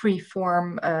more free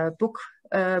form book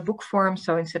book form.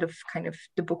 So instead of kind of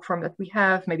the book form that we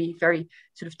have, maybe very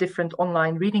sort of different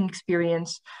online reading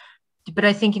experience. But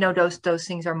I think, those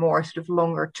things are more sort of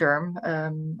longer term.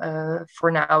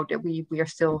 For now, that we are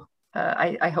still,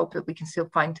 I hope that we can still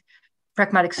find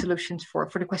pragmatic solutions for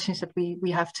the questions that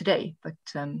we have today. But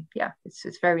yeah,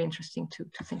 it's very interesting to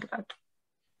think about.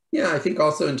 Yeah, I think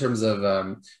also in terms of,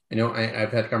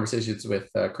 I've had conversations with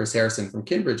Chris Harrison from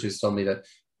Cambridge, who's told me that,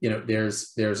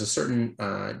 there's a certain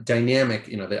dynamic,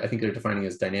 that I think they're defining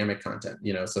as dynamic content,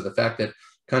 so the fact that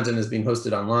content is being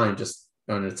hosted online just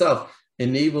on itself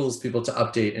enables people to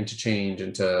update and to change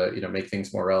and to, make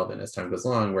things more relevant as time goes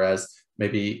along. Whereas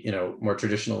maybe, more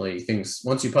traditionally things,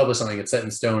 once you publish something, it's set in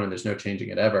stone and there's no changing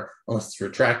it ever, unless it's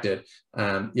retracted.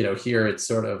 Here it's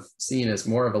sort of seen as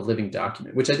more of a living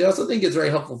document, which I also think is very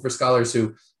helpful for scholars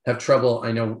who have trouble.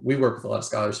 I know we work with a lot of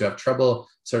scholars who have trouble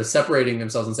sort of separating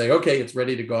themselves and saying, okay, it's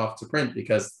ready to go off to print,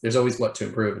 because there's always what to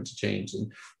improve and to change.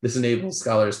 And this enables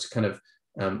scholars to kind of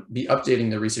be updating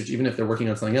their research, even if they're working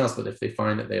on something else. But if they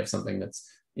find that they have something that's,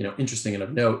 interesting and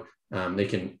of note, they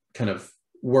can kind of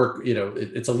work,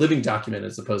 it's a living document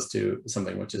as opposed to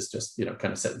something which is just,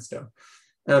 kind of set in stone.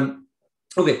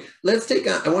 Okay, let's take,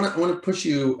 I want to push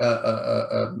you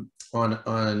on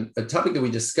a topic that we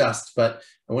discussed, but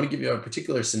I want to give you a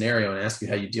particular scenario and ask you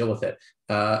how you deal with it.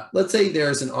 Let's say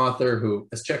there's an author who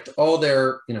has checked all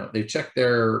their, they've checked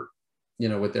their,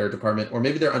 with their department, or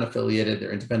maybe they're unaffiliated,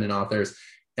 they're independent authors,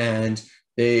 and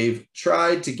they've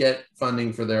tried to get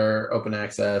funding for their open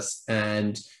access,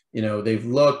 and they've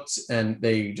looked and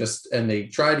they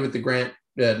tried with the grant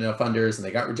funders and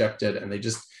they got rejected, and they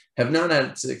just have not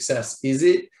had success. Is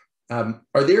it, are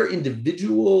there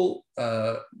individual,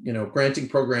 granting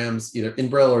programs either in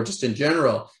Brill or just in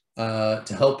general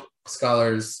to help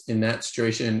scholars in that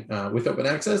situation with open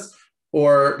access?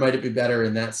 Or might it be better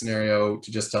in that scenario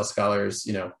to just tell scholars,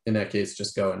 in that case,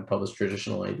 just go and publish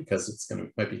traditionally because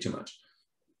might be too much?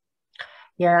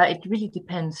 Yeah, it really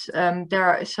depends. There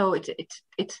are so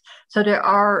there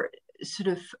are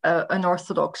sort of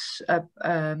unorthodox,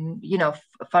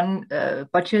 fund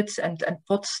budgets and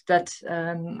pots that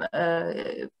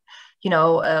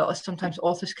sometimes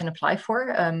authors can apply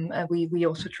for. We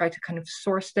also try to kind of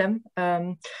source them.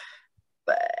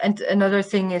 And another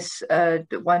thing is,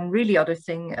 one really other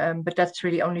thing, but that's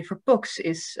really only for books,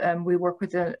 is we work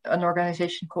with an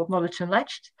organization called Knowledge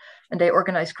Unlatched, and they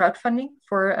organize crowdfunding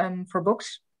for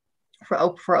books,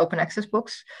 for open access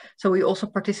books. So we also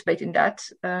participate in that.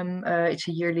 It's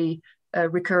a yearly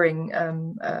recurring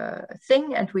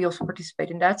thing, and we also participate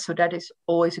in that. So that is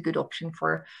always a good option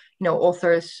for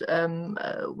authors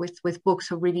with books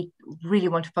who really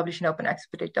want to publish in open access,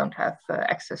 but they don't have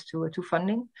access to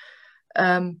funding.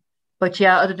 But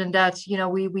yeah, other than that,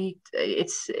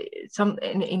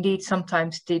 indeed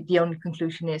sometimes the only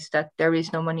conclusion is that there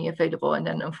is no money available, and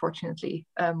then unfortunately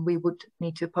we would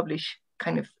need to publish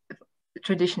kind of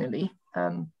traditionally.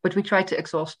 But we try to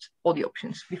exhaust all the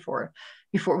options before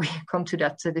we come to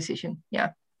that decision.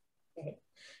 Yeah.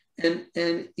 And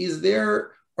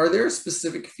are there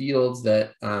specific fields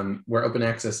that where open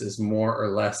access is more or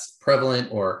less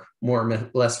prevalent or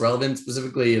less relevant?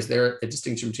 Specifically, is there a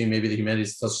distinction between maybe the humanities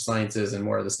and social sciences and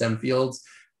more of the STEM fields?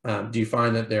 Do you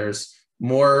find that there's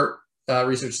more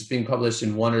research that's being published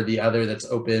in one or the other that's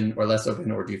open or less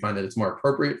open, or do you find that it's more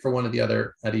appropriate for one or the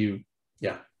other? How do you,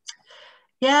 yeah.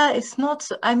 Yeah, it's not,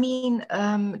 I mean,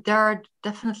 there are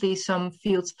definitely some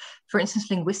fields, for instance,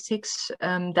 linguistics,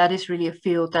 that is really a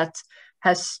field that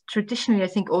has traditionally, I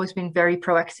think, always been very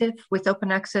proactive with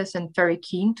open access and very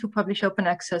keen to publish open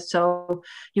access. So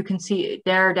you can see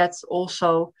there that's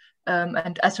also,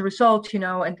 and as a result,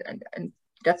 and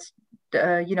that's,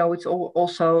 it's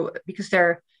also because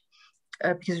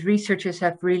because researchers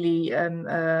have really,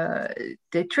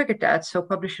 they triggered that. So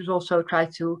publishers also try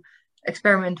to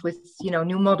experiment with,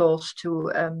 new models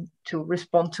to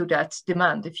respond to that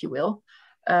demand, if you will.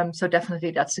 So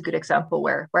definitely that's a good example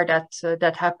where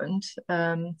that happened.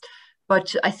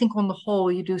 But I think on the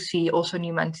whole, you do see also in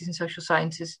humanities and social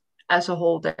sciences as a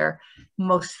whole there,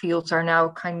 most fields are now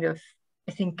kind of,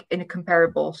 I think, in a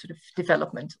comparable sort of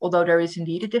development, although there is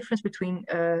indeed a difference between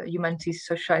humanities,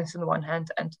 social science on the one hand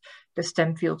and the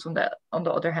STEM fields on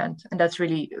the other hand. And that's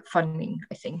really funding,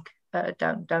 I think,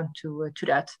 down to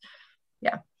that.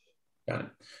 Yeah. Got it.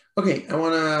 Okay, I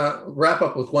want to wrap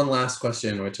up with one last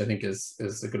question, which I think is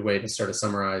a good way to sort of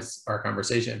summarize our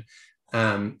conversation.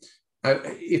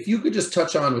 If you could just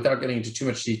touch on, without getting into too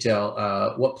much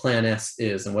detail, what Plan S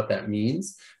is and what that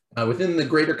means within the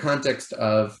greater context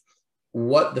of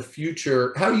what the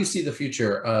future, how you see the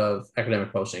future of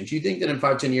academic publishing. Do you think that in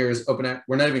 5-10 years,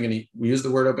 we're not even going to use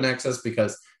the word open access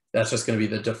because that's just going to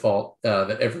be the default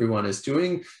that everyone is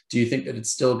doing? Do you think that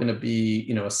it's still going to be,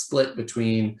 a split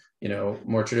between,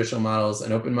 more traditional models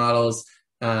and open models?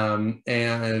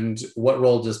 And what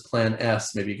role does Plan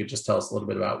S, maybe you could just tell us a little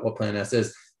bit about what Plan S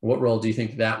is. What role do you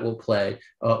think that will play,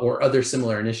 or other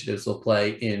similar initiatives will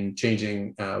play in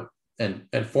changing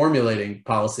and formulating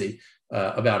policy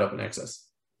about open access?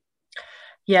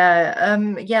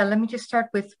 Yeah, let me just start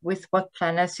with what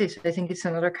Plan S is. I think it's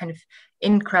another kind of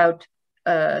in-crowd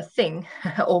thing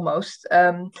almost,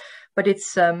 but it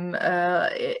is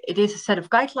a set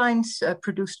of guidelines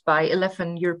produced by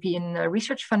 11 European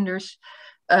research funders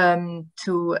to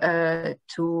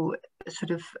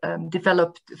sort of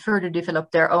further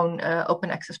develop their own open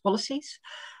access policies.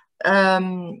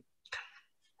 And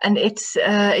it's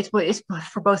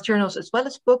for both journals as well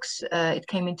as books. It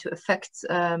came into effect.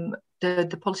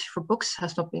 The policy for books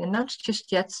has not been announced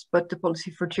just yet, but the policy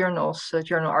for journals,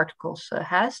 journal articles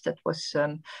has. That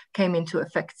came into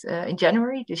effect in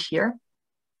January this year.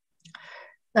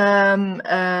 And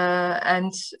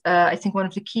I think one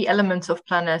of the key elements of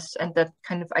Plan S, and that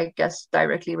kind of, I guess,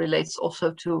 directly relates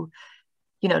also to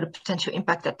the potential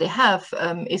impact that they have,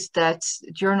 is that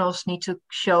journals need to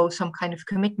show some kind of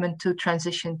commitment to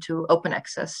transition to open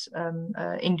access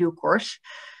in due course.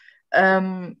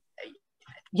 And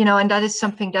that is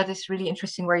something that is really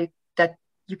interesting, where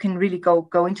you can really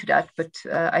go into that, but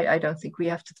I don't think we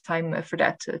have the time for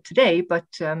that today. But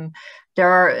there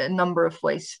are a number of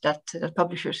ways that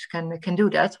publishers can do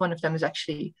that. One of them is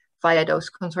actually via those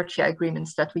consortia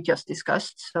agreements that we just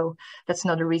discussed. So that's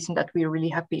another reason that we're really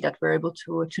happy that we're able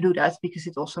to do that, because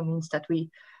it also means that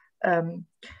we, I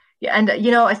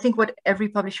think what every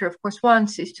publisher, of course,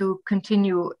 wants is to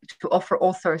continue to offer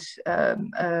authors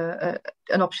an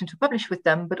option to publish with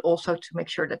them, but also to make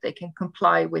sure that they can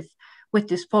comply with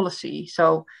this policy.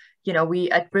 So,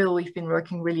 we at Brill, we've been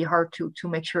working really hard to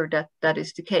make sure that that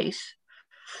is the case.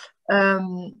 I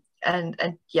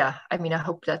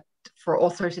hope that for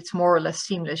authors it's more or less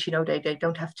seamless. They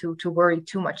don't have to worry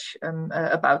too much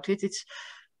about it. It's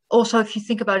also, if you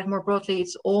think about it more broadly,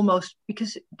 it's almost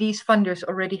because these funders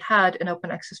already had an open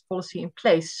access policy in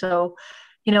place. So,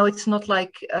 it's not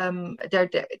like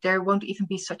there won't even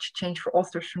be such a change for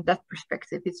authors from that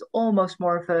perspective. It's almost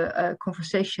more of a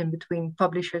conversation between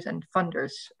publishers and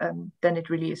funders than it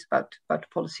really is about the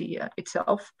policy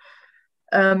itself.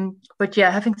 But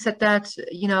yeah, having said that,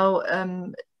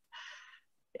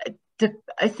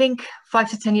 I think 5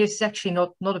 to 10 years is actually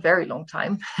not a very long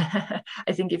time. I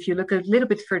think if you look a little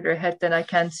bit further ahead, then I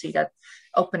can see that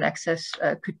open access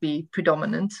could be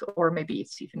predominant, or maybe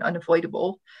it's even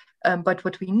unavoidable. But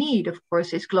what we need, of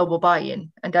course, is global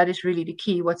buy-in. And that is really the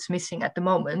key, what's missing at the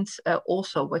moment.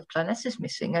 Also, what Plan S is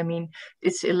missing. I mean,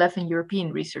 it's 11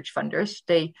 European research funders.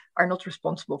 They are not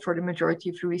responsible for the majority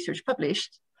of the research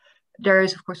published. There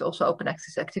is, of course, also open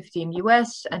access activity in the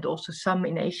US and also some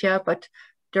in Asia, but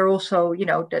they're also,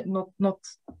 that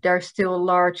there are still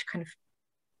large kind of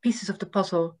pieces of the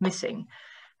puzzle missing.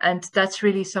 And that's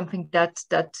really something that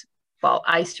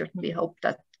I certainly hope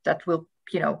that will,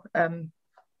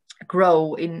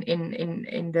 grow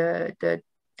in the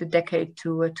decade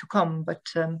to come. But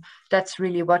that's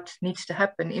really what needs to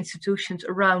happen. Institutions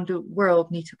around the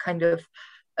world need to kind of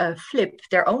flip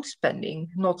their own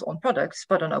spending, not on products,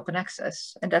 but on open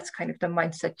access. And that's kind of the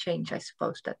mindset change, I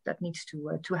suppose, that needs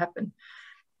to happen.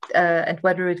 And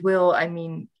whether it will, I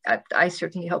mean, I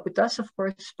certainly hope it does, of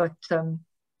course, but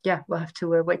we'll have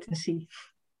to wait and see.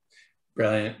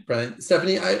 Brilliant.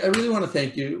 Stephanie, I really want to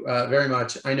thank you very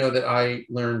much. I know that I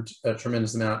learned a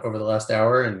tremendous amount over the last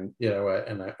hour, and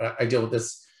I deal with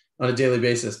this on a daily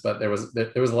basis, but there was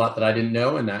a lot that I didn't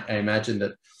know, and I imagine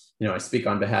that I speak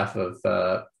on behalf of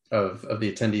the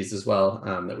attendees as well,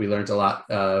 that we learned a lot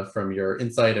from your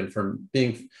insight and from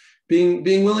being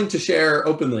willing to share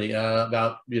openly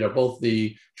about both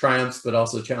the triumphs but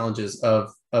also challenges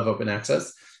of open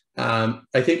access. I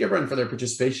thank everyone for their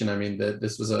participation. I mean,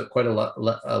 this was quite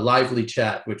a lively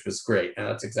chat, which was great, and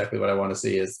that's exactly what I want to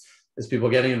see is people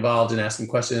getting involved and asking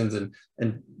questions and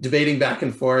debating back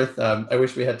and forth. I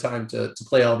wish we had time to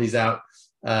play all these out,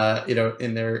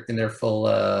 in their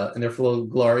full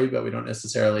glory, but we don't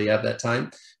necessarily have that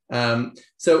time.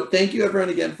 So thank you everyone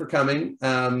again for coming.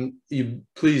 You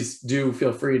please do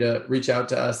feel free to reach out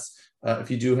to us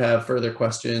if you do have further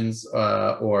questions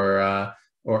or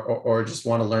just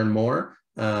want to learn more.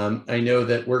 I know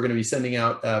that we're going to be sending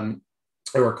out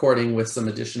a recording with some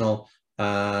additional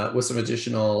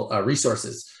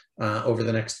resources over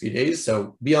the next few days.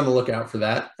 So be on the lookout for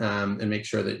that, and make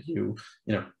sure that you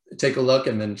take a look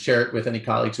and then share it with any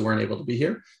colleagues who weren't able to be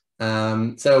here.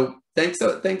 So thanks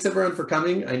everyone for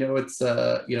coming. I know it's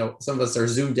you know, some of us are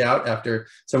zoomed out after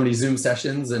so many Zoom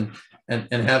sessions and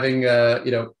having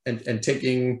you know, and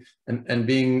taking and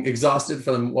being exhausted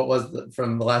from what was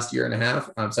from the last year and a half.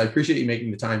 So I appreciate you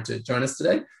making the time to join us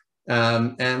today,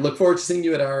 and look forward to seeing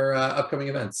you at our upcoming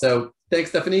events. So thanks,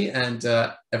 Stephanie, and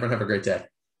everyone have a great day.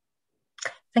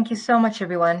 Thank you so much,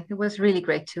 everyone. It was really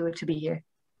great to be here.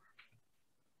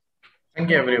 Thank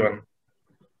you, everyone.